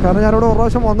സ്റ്റാൻഡ്. കാരണം ഞാനിവിടെ ഒരു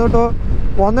പ്രാവശ്യം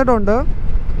വന്നിട്ടുണ്ട്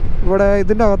ഇവിടെ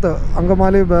ഇതിൻ്റെ അകത്ത്,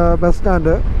 അങ്കമാലി ബസ്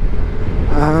സ്റ്റാൻഡ്.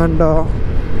 ആൻഡ്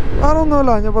വേറെ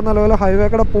ഒന്നുമില്ല, ഇനിയിപ്പോൾ നല്ലപോലെ ഹൈവേ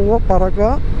കൂടെ പറക്കുക.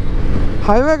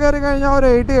 ഹൈവേ കയറി കഴിഞ്ഞാൽ ഒരു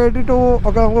 80-82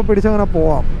 ഒക്കെ നമുക്ക് പിടിച്ചങ്ങനെ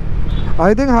പോവാം.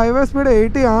 ഐ തിങ്ക് ഹൈവേ സ്പീഡ്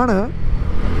 80 ആണ്.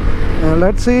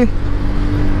 Let's see.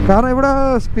 കാരണം ഇവിടെ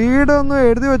സ്പീഡ് ഒന്നും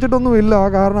എഴുതി വെച്ചിട്ടൊന്നും ഇല്ല.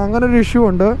 കാരണം അങ്ങനെ ഒരു ഇഷ്യൂ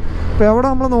ഉണ്ട്. ഇപ്പോൾ എവിടെ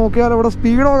നമ്മൾ നോക്കിയാൽ ഇവിടെ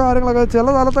സ്പീഡോ കാര്യങ്ങളൊക്കെ ചില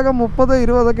സ്ഥലത്തൊക്കെ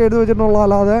 30-20 എഴുതി വെച്ചിട്ടുള്ള,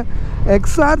 അല്ലാതെ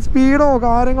എക്സാക്ട് സ്പീഡോ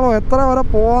കാര്യങ്ങളോ എത്ര വരെ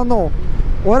പോകാമെന്നോ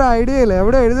ഒരു ഐഡിയ ഇല്ല.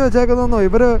 എവിടെ എഴുതി വെച്ചേക്കുന്നതെന്നോ.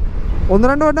 ഇവർ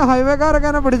 1-2 വട്ടം ഹൈവേക്കാരൊക്കെ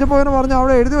എന്നെ പിടിച്ചപ്പോയെന്ന് പറഞ്ഞാൽ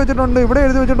അവിടെ എഴുതി വെച്ചിട്ടുണ്ട്, ഇവിടെ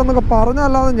എഴുതി വെച്ചിട്ടുണ്ടെന്നൊക്കെ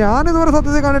പറഞ്ഞല്ലാതെ ഞാനിതുവരെ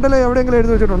സത്യത്തിൽ കണ്ടിട്ടില്ല എവിടെയെങ്കിലും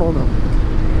എഴുതി വെച്ചിട്ടുണ്ടോ എന്ന്.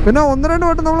 പിന്നെ 1-2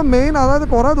 വട്ടം നമ്മൾ മെയിൻ, അതായത്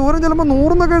കുറേ ദൂരം ചിലപ്പോൾ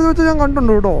 100 എന്നൊക്കെ എഴുതി വെച്ച് ഞാൻ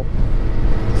കണ്ടിട്ടുണ്ട് കേട്ടോ.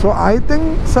 So I think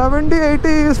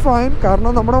 70-80 is fine.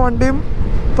 കാരണം നമ്മുടെ വണ്ടിയും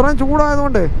ഇത്രയും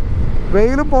ചൂടായതുകൊണ്ട്,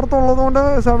 വെയിലും പുറത്തുള്ളതുകൊണ്ട്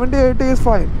 70-80 is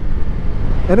fine.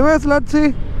 Anyways let's see,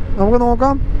 നമുക്ക്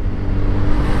നോക്കാം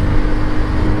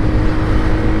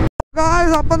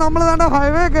ഗായ്സ്. അപ്പം നമ്മൾ തന്നെ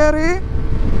ഹൈവേ കയറി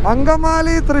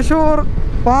അങ്കമാലി, തൃശ്ശൂർ,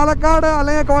 പാലക്കാട്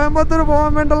അല്ലെങ്കിൽ കോയമ്പത്തൂർ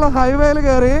പോകാൻ വേണ്ടിയുള്ള ഹൈവേയിൽ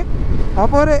കയറി.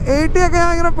 അപ്പോൾ ഒരു 80 ഒക്കെ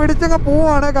ഞാൻ ഇങ്ങനെ പിടിച്ചൊക്കെ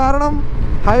പോവുകയാണ്. കാരണം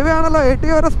ഹൈവേ ആണല്ലോ,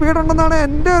 80 വരെ സ്പീഡ് ഉണ്ടെന്നാണ്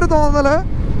എൻ്റെ ഒരു തോന്നൽ.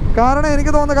 കാരണം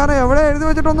എനിക്ക് തോന്നുന്നത്, കാരണം എവിടെ എഴുതി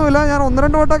വെച്ചിട്ടൊന്നുമില്ല. ഞാൻ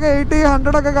 1-2 വട്ടമൊക്കെ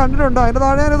 80-100 ഒക്കെ കണ്ടിട്ടുണ്ട്. അതിൻ്റെ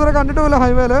താഴെ ഞാൻ ഇതുവരെ കണ്ടിട്ടുമില്ല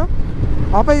ഹൈവേയിൽ.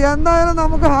 അപ്പോൾ എന്തായാലും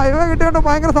നമുക്ക് ഹൈവേ കിട്ടിയിട്ട്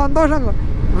ഭയങ്കര സന്തോഷം.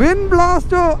 വിൻഡ്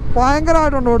ബ്ലാസ്റ്റ്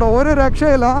ഭയങ്കരമായിട്ടുണ്ട് കേട്ടോ, ഒരു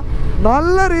രക്ഷയില്ല.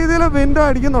 നല്ല രീതിയിൽ വിൻഡ്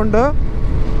അടിക്കുന്നുണ്ട്.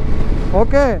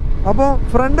 ഓക്കെ, അപ്പോൾ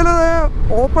ഫ്രണ്ടിൽ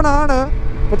ഓപ്പൺ ആണ്.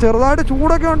 അപ്പോൾ ചെറുതായിട്ട്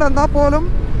ചൂടൊക്കെ ഉണ്ട്. എന്നാൽ പോലും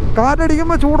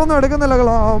കാറ്റടിക്കുമ്പോൾ ചൂടൊന്നും എടുക്കുന്നില്ല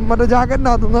മറ്റേ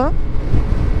ജാക്കറ്റിൻ്റെ അകത്തുനിന്ന്.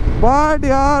 ബട്ട്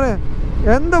യാർ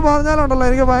എന്ത് പറഞ്ഞാലുണ്ടല്ലോ,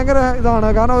 എനിക്ക് ഭയങ്കര ഇതാണ്.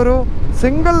 കാരണം ഒരു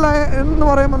സിംഗിൾ ലൈൻ എന്ന്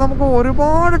പറയുമ്പോൾ നമുക്ക്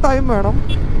ഒരുപാട് ടൈം വേണം.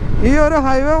 ഈ ഒരു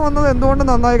ഹൈവേ വന്നത് എന്തുകൊണ്ട്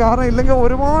നന്നായി. കാരണം ഇല്ലെങ്കിൽ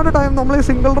ഒരുപാട് ടൈം നമ്മൾ ഈ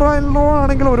സിംഗിൾ റോ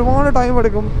ആണെങ്കിൽ ഒരുപാട് ടൈം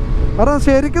എടുക്കും. കാരണം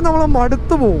ശരിക്കും നമ്മൾ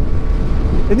മടുത്തു പോവും.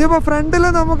 ഇനിയിപ്പോൾ ഫ്രണ്ടിൽ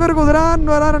നമുക്കൊരു കുതിരാൻ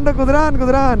വരാനുണ്ട്.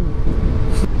 കുതിരാൻ.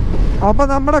 അപ്പോൾ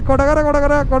നമ്മുടെ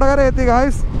കൊടകര എത്തി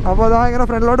ഗായ്സ്. അപ്പോൾ അതാ ഇങ്ങനെ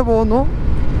ഫ്രണ്ടിലോട്ട് പോകുന്നു.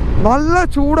 നല്ല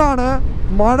ചൂടാണ്.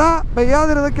 മഴ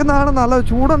പെയ്യാതിരിക്കുന്നതാണ് നല്ലത്.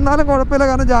 ചൂട് എന്നാലും കുഴപ്പമില്ല,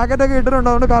 കാരണം ജാക്കറ്റൊക്കെ ഇട്ടിട്ടുണ്ട്.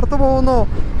 അതുകൊണ്ട് കറുത്ത് പോകുന്നു,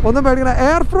 ഒന്നും പേടിക്കണം.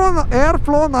 എയർ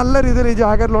ഫ്ലോ നല്ല രീതിയിൽ ഈ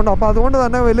ജാക്കറ്റിലുണ്ട്. അപ്പോൾ അതുകൊണ്ട്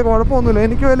തന്നെ വലിയ കുഴപ്പമൊന്നുമില്ല.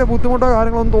 എനിക്ക് വലിയ ബുദ്ധിമുട്ടോ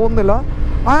കാര്യങ്ങളൊന്നും തോന്നുന്നില്ല.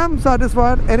 I am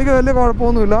satisfied. എനിക്ക് വലിയ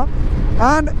കുഴപ്പമൊന്നുമില്ല.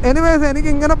 ആൻഡ് എനിവേസ് എനിക്ക്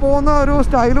ഇങ്ങനെ പോകുന്ന ഒരു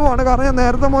സ്റ്റൈലുമാണ്. കാരണം ഞാൻ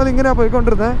നേരത്തെ മുതൽ ഇങ്ങനെയാണ്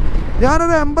പോയിക്കൊണ്ടിരുന്നത്.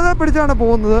 ഞാനൊരു 80 പിടിച്ചാണ്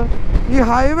പോകുന്നത്. ഈ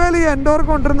ഹൈവേയിൽ ഈ എൻടോർക്ക്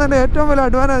കൊണ്ടിരുന്നതിൻ്റെ ഏറ്റവും വലിയ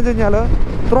അഡ്വാൻറ്റേജ് വെച്ച് കഴിഞ്ഞാൽ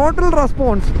ത്രോട്ടിൽ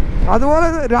റെസ്പോൺസ്. അതുപോലെ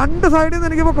 2 സൈഡിൽ നിന്ന്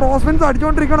എനിക്കിപ്പോൾ ക്രോസ് വിൻസ്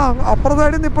അടിച്ചുകൊണ്ടിരിക്കണം. അപ്പുറ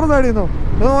സൈഡിൽ നിന്ന് ഇപ്പുറ സൈഡിൽ നിന്നും.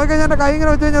 ഇത് നോക്കിക്കഴിഞ്ഞാൽ എൻ്റെ കൈ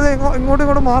ഇങ്ങനെ വെച്ച് കഴിഞ്ഞാൽ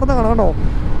ഇങ്ങോട്ടും മാറുന്ന കാണാം കേട്ടോ.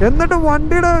 എന്നിട്ട്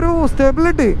വണ്ടിയുടെ ഒരു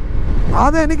സ്റ്റെബിലിറ്റി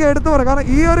അത് എനിക്ക് എടുത്തു പറയാം. കാരണം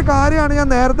ഈ ഒരു കാര്യമാണ്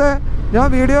ഞാൻ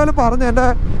വീഡിയോയിൽ പറഞ്ഞു. എൻ്റെ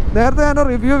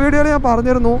റിവ്യൂ വീഡിയോയിൽ ഞാൻ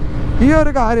പറഞ്ഞിരുന്നു ഈ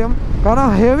ഒരു കാര്യം. കാരണം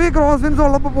ഹെവി ക്രോസ് വിൻസ്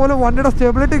ഉള്ളപ്പോൾ പോലും വണ്ടിയുടെ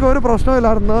സ്റ്റെബിലിറ്റിക്ക് ഒരു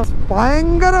പ്രശ്നമില്ലായിരുന്നു.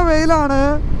 ഭയങ്കര വെയിലാണ്,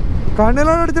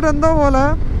 കണ്ണിലോടടിച്ചിട്ട് എന്തോ പോലെ.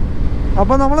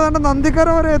 അപ്പോൾ നമ്മൾ തന്നെ നന്ദിക്കര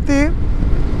വരെ എത്തി.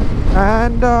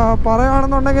 ആൻഡ്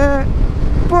പറയുകയാണെന്നുണ്ടെങ്കിൽ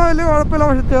ഇപ്പോൾ വലിയ കുഴപ്പമില്ല.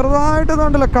 പക്ഷെ ചെറുതായിട്ട്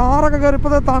ഇതുണ്ടല്ലോ, കാറൊക്കെ കയറി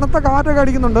ഇപ്പോൾ തണുത്ത കാറ്റൊക്കെ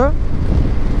അടിക്കുന്നുണ്ട്.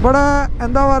 ഇവിടെ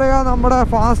എന്താ പറയുക, നമ്മുടെ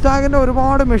ഫാസ്റ്റാഗിൻ്റെ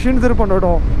ഒരുപാട് മെഷീൻസ് ഇരിപ്പുണ്ട്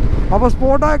കേട്ടോ. അപ്പോൾ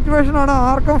സ്പോട്ട് ആക്ടിവേഷനാണ്.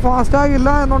 ആർക്കും ഫാസ്റ്റാഗ് ഇല്ല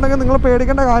എന്നുണ്ടെങ്കിൽ നിങ്ങൾ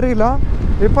പേടിക്കേണ്ട കാര്യമില്ല.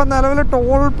 ഇപ്പം നിലവിൽ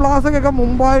ടോൾ പ്ലാസയ്ക്കൊക്കെ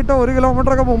മുമ്പായിട്ട് 1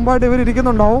 കിലോമീറ്ററൊക്കെ മുമ്പായിട്ട് ഇവർ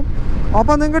ഇരിക്കുന്നുണ്ടാവും.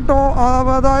 അപ്പോൾ നിങ്ങൾക്ക്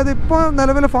അതായത് ഇപ്പോൾ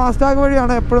നിലവിൽ ഫാസ്റ്റാഗ്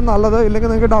വഴിയാണ് എപ്പോഴും നല്ലത്. ഇല്ലെങ്കിൽ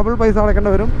നിങ്ങൾക്ക് ഡബിൾ പൈസ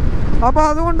അടയ്ക്കേണ്ടി വരും. അപ്പോൾ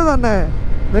അതുകൊണ്ട് തന്നെ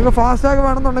നിങ്ങൾക്ക് ഫാസ്റ്റാഗ്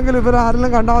വേണമെന്നുണ്ടെങ്കിൽ ഇവർ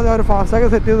ആരെങ്കിലും കണ്ടാൽ മതി, അവർ ഫാസ്റ്റാഗ്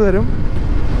സെറ്റ് ചെയ്ത് തരും.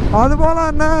 അതുപോലെ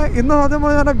തന്നെ ഇന്ന് സത്യം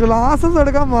പറഞ്ഞാൽ എൻ്റെ ഗ്ലാസ്സസ്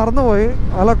എടുക്കാൻ മറന്നുപോയി.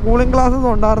 നല്ല കൂളിംഗ് ഗ്ലാസ്സസ്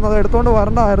ഉണ്ടായിരുന്നു, അത് എടുത്തുകൊണ്ട്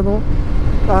വരണ്ടായിരുന്നു.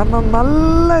 കാരണം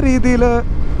നല്ല രീതിയിൽ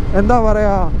എന്താ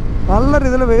പറയുക, നല്ല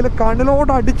രീതിയിൽ വെയിൽ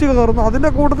കണ്ണിലോട്ട് അടിച്ച് കയറുന്നു.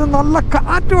 അതിൻ്റെ കൂട്ടത്തിൽ നല്ല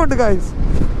കാറ്റുമുണ്ട് ഗൈസ്.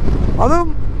 അതും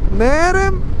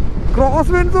നേരെയും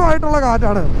ക്രോസ് വിൻഡ്സും ആയിട്ടുള്ള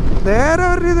കാറ്റാണ്. നേരെ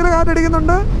ഒരു രീതിയിൽ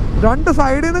കാറ്റടിക്കുന്നുണ്ട്, രണ്ട്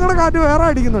സൈഡിൽ നിന്ന് കൂടെ കാറ്റ് വേറെ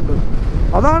അടിക്കുന്നുണ്ട്.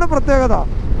 അതാണ് പ്രത്യേകത.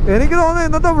 എനിക്ക് തോന്നുന്നത്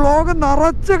ഇന്നത്തെ വ്ളോഗ്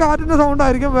നിറച്ച് കാറ്റിൻ്റെ സൗണ്ട്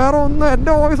ആയിരിക്കും. വേറെ ഒന്നും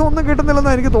എൻ്റെ വോയിസ് ഒന്നും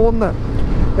കിട്ടുന്നില്ലെന്നാണ് എനിക്ക് തോന്നുന്നത്.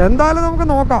 എന്തായാലും നമുക്ക്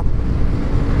നോക്കാം.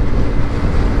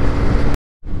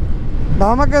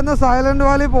 നമുക്കിന്ന് സൈലൻറ്റ്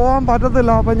വാലി പോകാൻ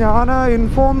പറ്റത്തില്ല. അപ്പം ഞാൻ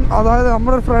അതായത്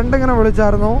നമ്മുടെ ഫ്രണ്ട് ഇങ്ങനെ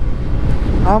വിളിച്ചായിരുന്നു.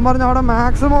 അവൻ പറഞ്ഞു അവിടെ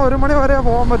മാക്സിമം 1 മണി വരെ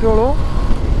പോകാൻ പറ്റുള്ളൂ,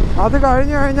 അത്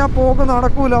കഴിഞ്ഞ് കഴിഞ്ഞാൽ പോക്ക്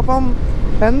നടക്കൂല. അപ്പം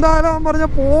എന്തായാലും അവൻ പറഞ്ഞ്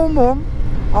പോകുമ്പം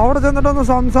അവിടെ ചെന്നിട്ടൊന്ന്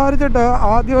സംസാരിച്ചിട്ട്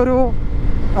ആദ്യം ഒരു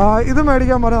ഇത്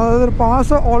മേടിക്കാൻ പറഞ്ഞു. അതായത് ഒരു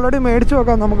പാസ് ഓൾറെഡി മേടിച്ച്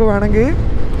വെക്കാം നമുക്ക് വേണമെങ്കിൽ.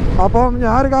 അപ്പം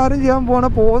ഞാനൊരു കാര്യം ചെയ്യാൻ പോവാണ്.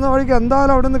 പോകുന്ന വഴിക്ക്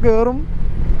എന്തായാലും അവിടെ നിന്ന്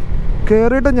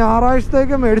കയറിയിട്ട്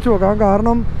ഞായറാഴ്ചത്തേക്ക് മേടിച്ച് വെക്കാം.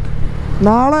 കാരണം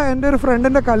നാളെ എൻ്റെ ഒരു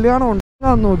ഫ്രണ്ടിൻ്റെ കല്യാണം ഉണ്ട്.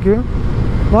 ഞാൻ നോക്കി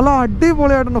നല്ല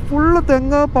അടിപൊളിയായിട്ടുണ്ട്. ഫുള്ള്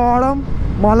തെങ്ങ്, പാടം,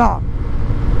 മല.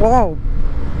 ഓ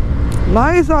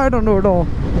നൈസായിട്ടുണ്ട് കേട്ടോ.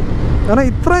 കാരണം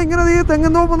ഇങ്ങനെ ഈ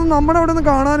തെങ്ങുന്നോപ്പൊന്നും നമ്മുടെ അവിടെ നിന്ന്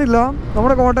കാണാനില്ല.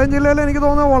 നമ്മുടെ കോട്ടയം ജില്ലയിൽ എനിക്ക്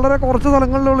തോന്നുന്നത് വളരെ കുറച്ച്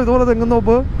സ്ഥലങ്ങളിലുള്ളൂ ഇതുപോലെ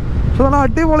തെങ്ങുന്നോപ്പ്. പക്ഷെ നല്ല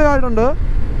അടിപൊളിയായിട്ടുണ്ട്.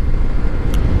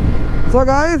 സോ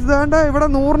ഗായ്സ് വേണ്ട, ഇവിടെ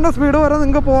 100ൻ്റെ സ്പീഡ് വരെ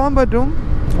നിങ്ങൾക്ക് പോകാൻ പറ്റും.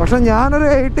 പക്ഷെ ഞാനൊരു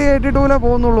 80-82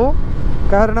 പോകുന്നുള്ളൂ.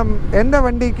 കാരണം എൻ്റെ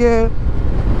വണ്ടിക്ക്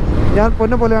ഞാൻ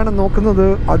പൊന്നു പോലെയാണ് നോക്കുന്നത്.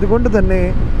 അതുകൊണ്ട് തന്നെ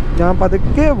ഞാൻ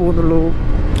പതുക്കെ പോകുന്നുള്ളൂ.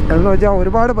 എന്ന് വെച്ചാൽ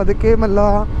ഒരുപാട് പതുക്കെയുമല്ല,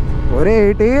 ഒരു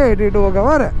 80-82 ഒക്കെ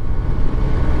വരെ.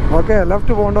 ഓക്കെ,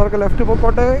 ലെഫ്റ്റ് പോകേണ്ടവർക്ക് ലെഫ്റ്റ്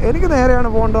പോയിക്കോട്ടെ. എനിക്ക് നേരെയാണ്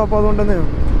പോകേണ്ടത്. അപ്പോൾ അതുകൊണ്ട് തന്നെ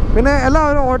പിന്നെ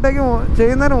എല്ലാവരും ഓവർടേക്ക്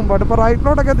ചെയ്യുന്നതിന് മുമ്പായിട്ട് ഇപ്പോൾ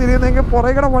റൈറ്റിലോട്ടൊക്കെ തിരിയുന്നെങ്കിൽ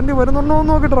പുറകെ വണ്ടി വരുന്നുണ്ടോ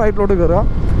എന്ന് നോക്കിയിട്ട് റൈറ്റിലോട്ട് കയറുക.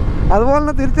 അതുപോലെ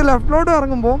തന്നെ തിരിച്ച് ലെഫ്റ്റിലോട്ട്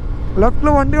ഇറങ്ങുമ്പോൾ ലെഫ്റ്റിൽ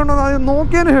വണ്ടി ഉണ്ടോ എന്ന് ആദ്യം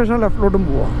നോക്കിയതിന് ശേഷം ലെഫ്റ്റിലോട്ടും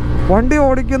പോവുക. വണ്ടി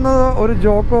ഓടിക്കുന്നത് ഒരു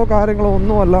ജോക്കോ കാര്യങ്ങളോ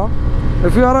ഒന്നുമല്ല.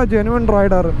 If you are A genuine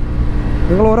rider,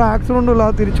 നിങ്ങൾ ഒരു ആക്സിഡൻറ്റും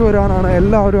ഇല്ലാതെ തിരിച്ചു വരാനാണ്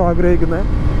എല്ലാവരും ആഗ്രഹിക്കുന്നത്,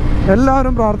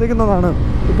 എല്ലാവരും പ്രാർത്ഥിക്കുന്നതാണ്.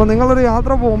 ഇപ്പോൾ നിങ്ങളൊരു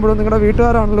യാത്ര പോകുമ്പോഴും നിങ്ങളുടെ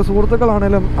വീട്ടുകാരാണെങ്കിലും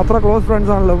സുഹൃത്തുക്കളാണെങ്കിലും അത്ര ക്ലോസ്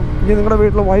ഫ്രണ്ട്സ് ആണെങ്കിലും, ഇനി നിങ്ങളുടെ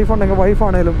വീട്ടിൽ വൈഫ് ഉണ്ടെങ്കിൽ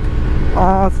വൈഫാണെങ്കിലും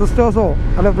സിസ്റ്റേഴ്സോ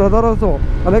അല്ലെങ്കിൽ ബ്രദേഴ്സോ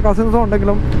അല്ലെങ്കിൽ കസിൻസോ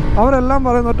ഉണ്ടെങ്കിലും അവരെല്ലാം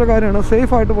പറയുന്ന ഒറ്റ കാര്യമാണ്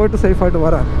സേഫായിട്ട് പോയിട്ട് സേഫായിട്ട്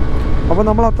വരാൻ. അപ്പോൾ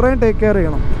നമ്മൾ അത്രയും ടേക്ക് കെയർ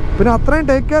ചെയ്യണം. പിന്നെ അത്രയും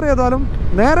ടേക്ക് കെയർ ചെയ്താലും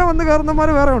നേരെ വന്ന് കയറുന്നവന്മാർ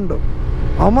വേറെ ഉണ്ട്.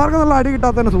 അവന്മാർക്ക് നല്ല അടി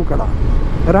കിട്ടാത്തതിന് സൂക്കടാണ്.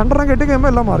 2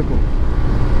 കെട്ടിക്കഴിയുമ്പോൾ എല്ലാം മാറിക്കും.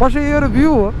 പക്ഷേ ഈ ഒരു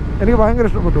വ്യൂ എനിക്ക് ഭയങ്കര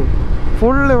ഇഷ്ടപ്പെട്ടു.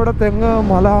 ഫുള്ള് ഇവിടെ തെങ്ങ്,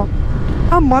 മല.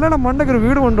 ആ മലയുടെ മണ്ടയ്ക്ക് ഒരു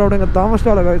വീട് കൊണ്ടോ അവിടെ ഇങ്ങനെ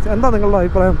താമസിച്ചാലോ കഴിച്ച്. എന്താ നിങ്ങളുടെ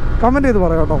അഭിപ്രായം? കമൻറ്റ് ചെയ്ത്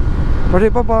പറയാം കേട്ടോ. പക്ഷേ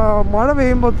ഇപ്പോൾ മഴ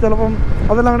പെയ്യുമ്പോൾ ചിലപ്പം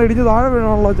അതെല്ലാം അങ്ങനെ ഇടിച്ച് താഴെ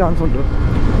വീഴാനുള്ള ചാൻസ് ഉണ്ട്.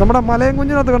 നമ്മുടെ മലയും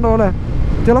കുഞ്ഞിനകത്ത് കണ്ട പോലെ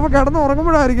ചിലപ്പോൾ കിടന്ന്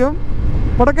ഉറങ്ങുമ്പോഴായിരിക്കും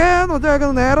പടക്കേന്ന് വെച്ച്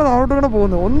കേൾക്കുന്നത് നേരെ താഴോട്ട് കൂടെ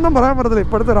പോകുന്നു. ഒന്നും പറയാൻ പറ്റത്തില്ല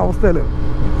ഇപ്പോഴത്തെ ഒരു അവസ്ഥയിൽ.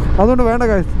 അതുകൊണ്ട് വേണ്ട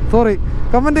ഗൈസ്, സോറി,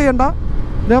 കമൻറ്റ് ചെയ്യണ്ട,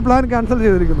 ഞാൻ പ്ലാൻ ക്യാൻസൽ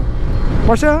ചെയ്തിരിക്കുന്നു.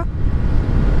 പക്ഷേ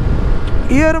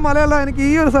ഈ ഒരു മലയല്ല, എനിക്ക്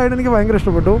ഈ ഒരു സൈഡ് എനിക്ക് ഭയങ്കര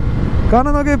ഇഷ്ടപ്പെട്ടു.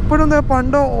 കാരണം നമുക്ക് ഇപ്പോഴും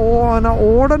പണ്ട്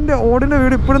ഓടിൻ്റെ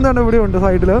വീട് ഇപ്പോഴും തന്നെ ഇവിടെ ഉണ്ട്.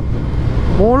 സൈഡിൽ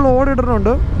മുകളിൽ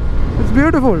ഓടിയിട്ടിട്ടുണ്ട്. It's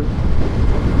beautiful.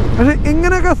 പക്ഷേ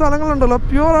ഇങ്ങനെയൊക്കെ സ്ഥലങ്ങളുണ്ടല്ലോ,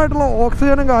 പ്യുവറായിട്ടുള്ള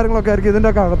ഓക്സിജനും കാര്യങ്ങളൊക്കെ ആയിരിക്കും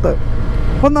ഇതിൻ്റെയൊക്കെ അകത്ത്.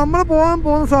 അപ്പം നമ്മൾ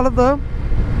പോകുന്ന സ്ഥലത്ത്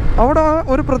അവിടെ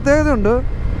ഒരു പ്രത്യേകതയുണ്ട്.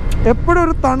 എപ്പോഴും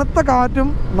ഒരു തണുത്ത കാറ്റും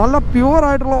നല്ല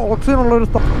പ്യുവറായിട്ടുള്ള ഓക്സിജൻ ഉള്ളൊരു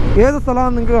ഏത്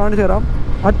സ്ഥലമാണെന്ന് നിങ്ങൾക്ക് കാണിച്ചു തരാം.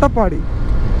 അട്ടപ്പാടി.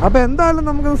 അപ്പോൾ എന്തായാലും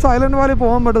നമുക്ക് സൈലൻറ്റ് വാലി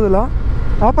പോകാൻ പറ്റത്തില്ല.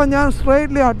 അപ്പം ഞാൻ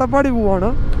സ്ട്രെയിറ്റ്ലി അട്ടപ്പാടി പോവാണ്.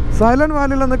 സൈലൻറ്റ്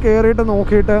വാലിയിലൊന്ന് കയറിയിട്ട്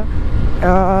നോക്കിയിട്ട്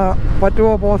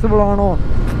പറ്റുമോ, പോസിബിൾ ആണോ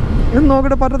എന്ന്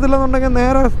നോക്കിയിട്ട് പറ്റത്തില്ലെന്നുണ്ടെങ്കിൽ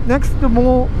നേരെ നെക്സ്റ്റ്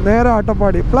മൂവ് നേരെ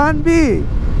അട്ടപ്പാടി, പ്ലാൻ ബി.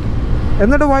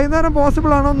 എന്നിട്ട് വൈകുന്നേരം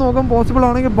പോസിബിൾ ആണോ എന്ന് നോക്കും. പോസിബിൾ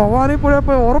ആണെങ്കിൽ ഭവാനി പുഴ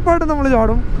പോയി ഉറപ്പായിട്ടും നമ്മൾ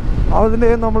ചാടും. അതിൻ്റെ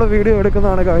നമ്മൾ വീഡിയോ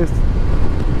എടുക്കുന്നതാണ് guys.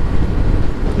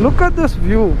 Look at this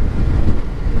view.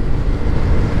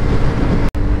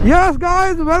 Yes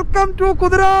guys, welcome to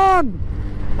Kuthiran.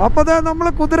 അപ്പോൾ നമ്മൾ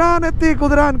കുതിരാൻ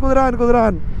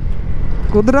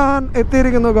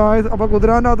എത്തിയിരിക്കുന്നു ഗായ്സ്. അപ്പോൾ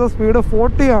കുതിരാൻ്റെ അകത്ത് സ്പീഡ്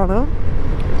 40 ആണ്.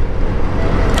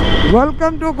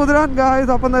 Welcome to Kuthiran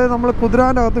guys. അപ്പം നമ്മൾ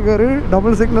കുതിരാൻ്റെ അകത്ത് കയറി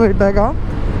ഡബിൾ സിഗ്നൽ ഇട്ടേക്കാം.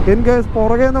 ഇൻ കേസ്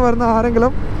പുറകെ നിന്ന് വരുന്ന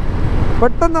ആരെങ്കിലും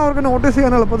പെട്ടെന്ന് അവർക്ക് നോട്ടീസ്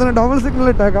ചെയ്യാൻ എളുപ്പത്തിന് ഡബിൾ സിഗ്നൽ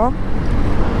ഇട്ടേക്കാം.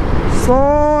 സോ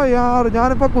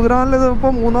ഞാനിപ്പോൾ കുതിരാനിൽ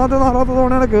ഇതിപ്പോൾ 3ാമത്തെ 4ാമത്തെ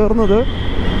തവണയാണ് കയറുന്നത്.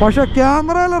 പക്ഷേ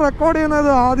ക്യാമറയിൽ റെക്കോർഡ് ചെയ്യുന്നത്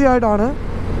ആദ്യമായിട്ടാണ്.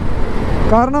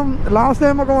 കാരണം ലാസ്റ്റ്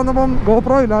ടൈമൊക്കെ വന്നപ്പം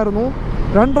ഗോപ്രോ ഇല്ലായിരുന്നു.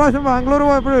 2 പ്രാവശ്യം ബാംഗ്ലൂർ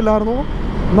പോയപ്പോഴും ഇല്ലായിരുന്നു.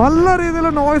 നല്ല രീതിയിൽ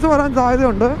നോയ്സ് വരാൻ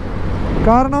സാധ്യതയുണ്ട്.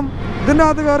 കാരണം ഇതിൻ്റെ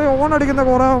അകത്ത് കയറി ഓൺ അടിക്കുന്ന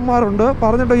കുറേ അമ്മമാരുണ്ട്.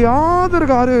 പറഞ്ഞിട്ട് യാതൊരു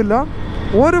കാര്യമില്ല.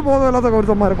 ഒരു ബോധമില്ലാത്ത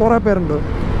കുറച്ചന്മാർ കുറേ പേരുണ്ട്.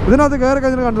 ഇതിനകത്ത് കയറി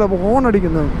കഴിഞ്ഞിട്ട് കണ്ടില്ല അപ്പോൾ ഓൺ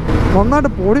അടിക്കുന്നത്.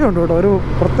 നന്നായിട്ട് പൊടിയുണ്ട് കേട്ടോ, ഒരു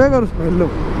പ്രത്യേക ഒരു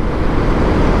സ്മെല്ലും.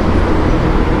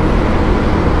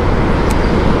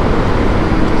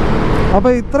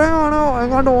 അപ്പോൾ ഇത്രയുമാണ്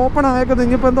എങ്ങാണ്ട് ഓപ്പൺ ആയേക്കുന്നത്.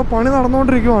 ഇനിയിപ്പോൾ എന്തോ പണി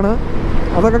നടന്നുകൊണ്ടിരിക്കുവാണ്.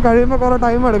 അതൊക്കെ കഴിയുമ്പോൾ കുറേ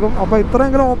ടൈം എടുക്കും. അപ്പോൾ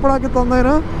ഇത്രയെങ്കിലും ഓപ്പണാക്കി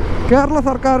തന്നതിന് കേരള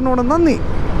സർക്കാരിനോട് നന്ദി.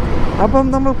 അപ്പം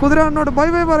നമ്മൾ കുതിരാനോട് ബൈ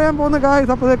ബൈ പറയാൻ പോകുന്ന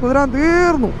ഗായ്സ്. അപ്പോൾ കുതിരാൻ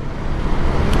തീർന്നു.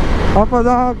 അപ്പോൾ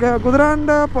ഇതാ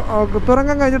കുതിരാൻ്റെ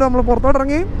തുരങ്കം കഴിഞ്ഞിട്ട് നമ്മൾ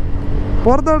പുറത്തോട്ടിറങ്ങി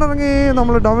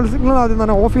നമ്മൾ ഡബിൾ സിഗ്നൽ ആദ്യം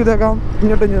തന്നെ ഓഫ് ചെയ്തേക്കാം.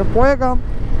 ഇങ്ങോട്ട് പോയേക്കാം.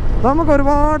 നമുക്ക്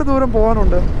ഒരുപാട് ദൂരം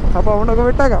പോകാനുണ്ട്. അപ്പോൾ അതുകൊണ്ടൊക്കെ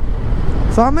വിട്ടേക്കാം.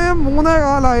 സമയം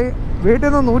 3:15. വീട്ടിൽ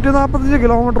നിന്ന് 145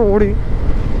 കിലോമീറ്റർ ഓടി.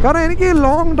 കാരണം എനിക്ക്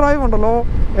ലോങ് ഡ്രൈവ് ഉണ്ടല്ലോ,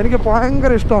 എനിക്ക്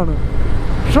ഭയങ്കര ഇഷ്ടമാണ്.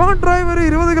 ഷോർട്ട് ഡ്രൈവ് ഒരു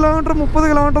 20 കിലോമീറ്റർ 30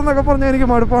 കിലോമീറ്റർ എന്നൊക്കെ പറഞ്ഞാൽ എനിക്ക്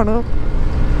മടുപ്പാണ്.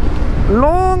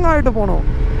 ലോങ് ആയിട്ട് പോകണം,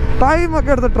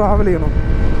 ടൈമൊക്കെ എടുത്ത് ട്രാവൽ ചെയ്യണം.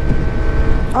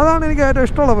 അതാണ് എനിക്ക് ഏറ്റവും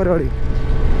ഇഷ്ടമുള്ള പരിപാടി.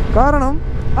 കാരണം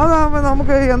അതാകുമ്പോൾ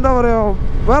നമുക്ക് എന്താ പറയുക,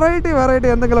 വെറൈറ്റി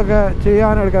എന്തെങ്കിലുമൊക്കെ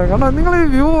ചെയ്യാനെടുക്കാൻ. കാരണം നിങ്ങൾ ഈ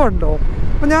വ്യൂ ഉണ്ടോ?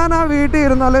 അപ്പം ഞാൻ ആ വീട്ടിൽ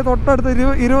ഇരുന്നാലേ തൊട്ടടുത്ത്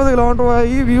 20 കിലോമീറ്റർ പോയാൽ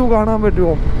ഈ വ്യൂ കാണാൻ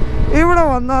പറ്റുമോ? ഇവിടെ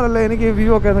വന്നാലല്ലേ എനിക്ക് ഈ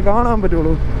വ്യൂ ഒക്കെ ഒന്ന് കാണാൻ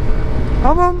പറ്റുള്ളൂ.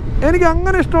 അപ്പം എനിക്ക്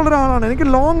അങ്ങനെ ഇഷ്ടമുള്ള ഒരാളാണ്. എനിക്ക്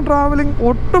ലോങ് ട്രാവലിംഗ്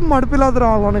ഒട്ടും മടുപ്പില്ലാത്ത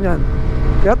ഒരാളാണ് ഞാൻ.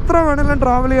 എത്ര വേണമെങ്കിലും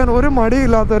ട്രാവൽ ചെയ്യാൻ ഒരു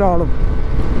മടിയില്ലാത്ത ഒരാളും.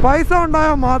 പൈസ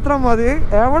ഉണ്ടായാൽ മാത്രം മതി.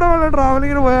 എവിടെ വേണമെങ്കിലും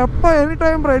ട്രാവലിങ്ങിന് പോയാൽ എപ്പോൾ എനി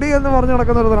ടൈം റെഡി എന്ന് പറഞ്ഞ്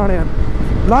നടക്കുന്ന ഒരുത്തനാണ് ഞാൻ.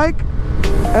 Like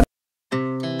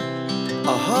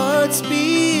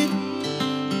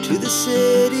to the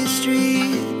city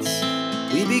streets,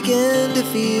 we began to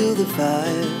feel the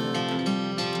fire.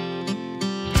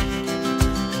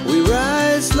 We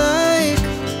rise like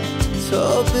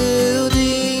tall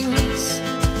buildings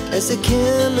as the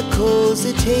chemicals,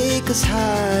 they take us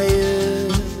higher.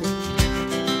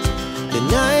 The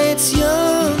night's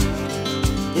young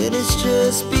and it's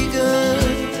just begun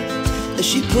as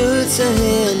she puts her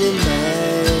hand in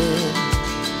mine.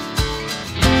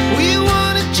 We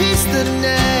wanna chase the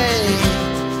night,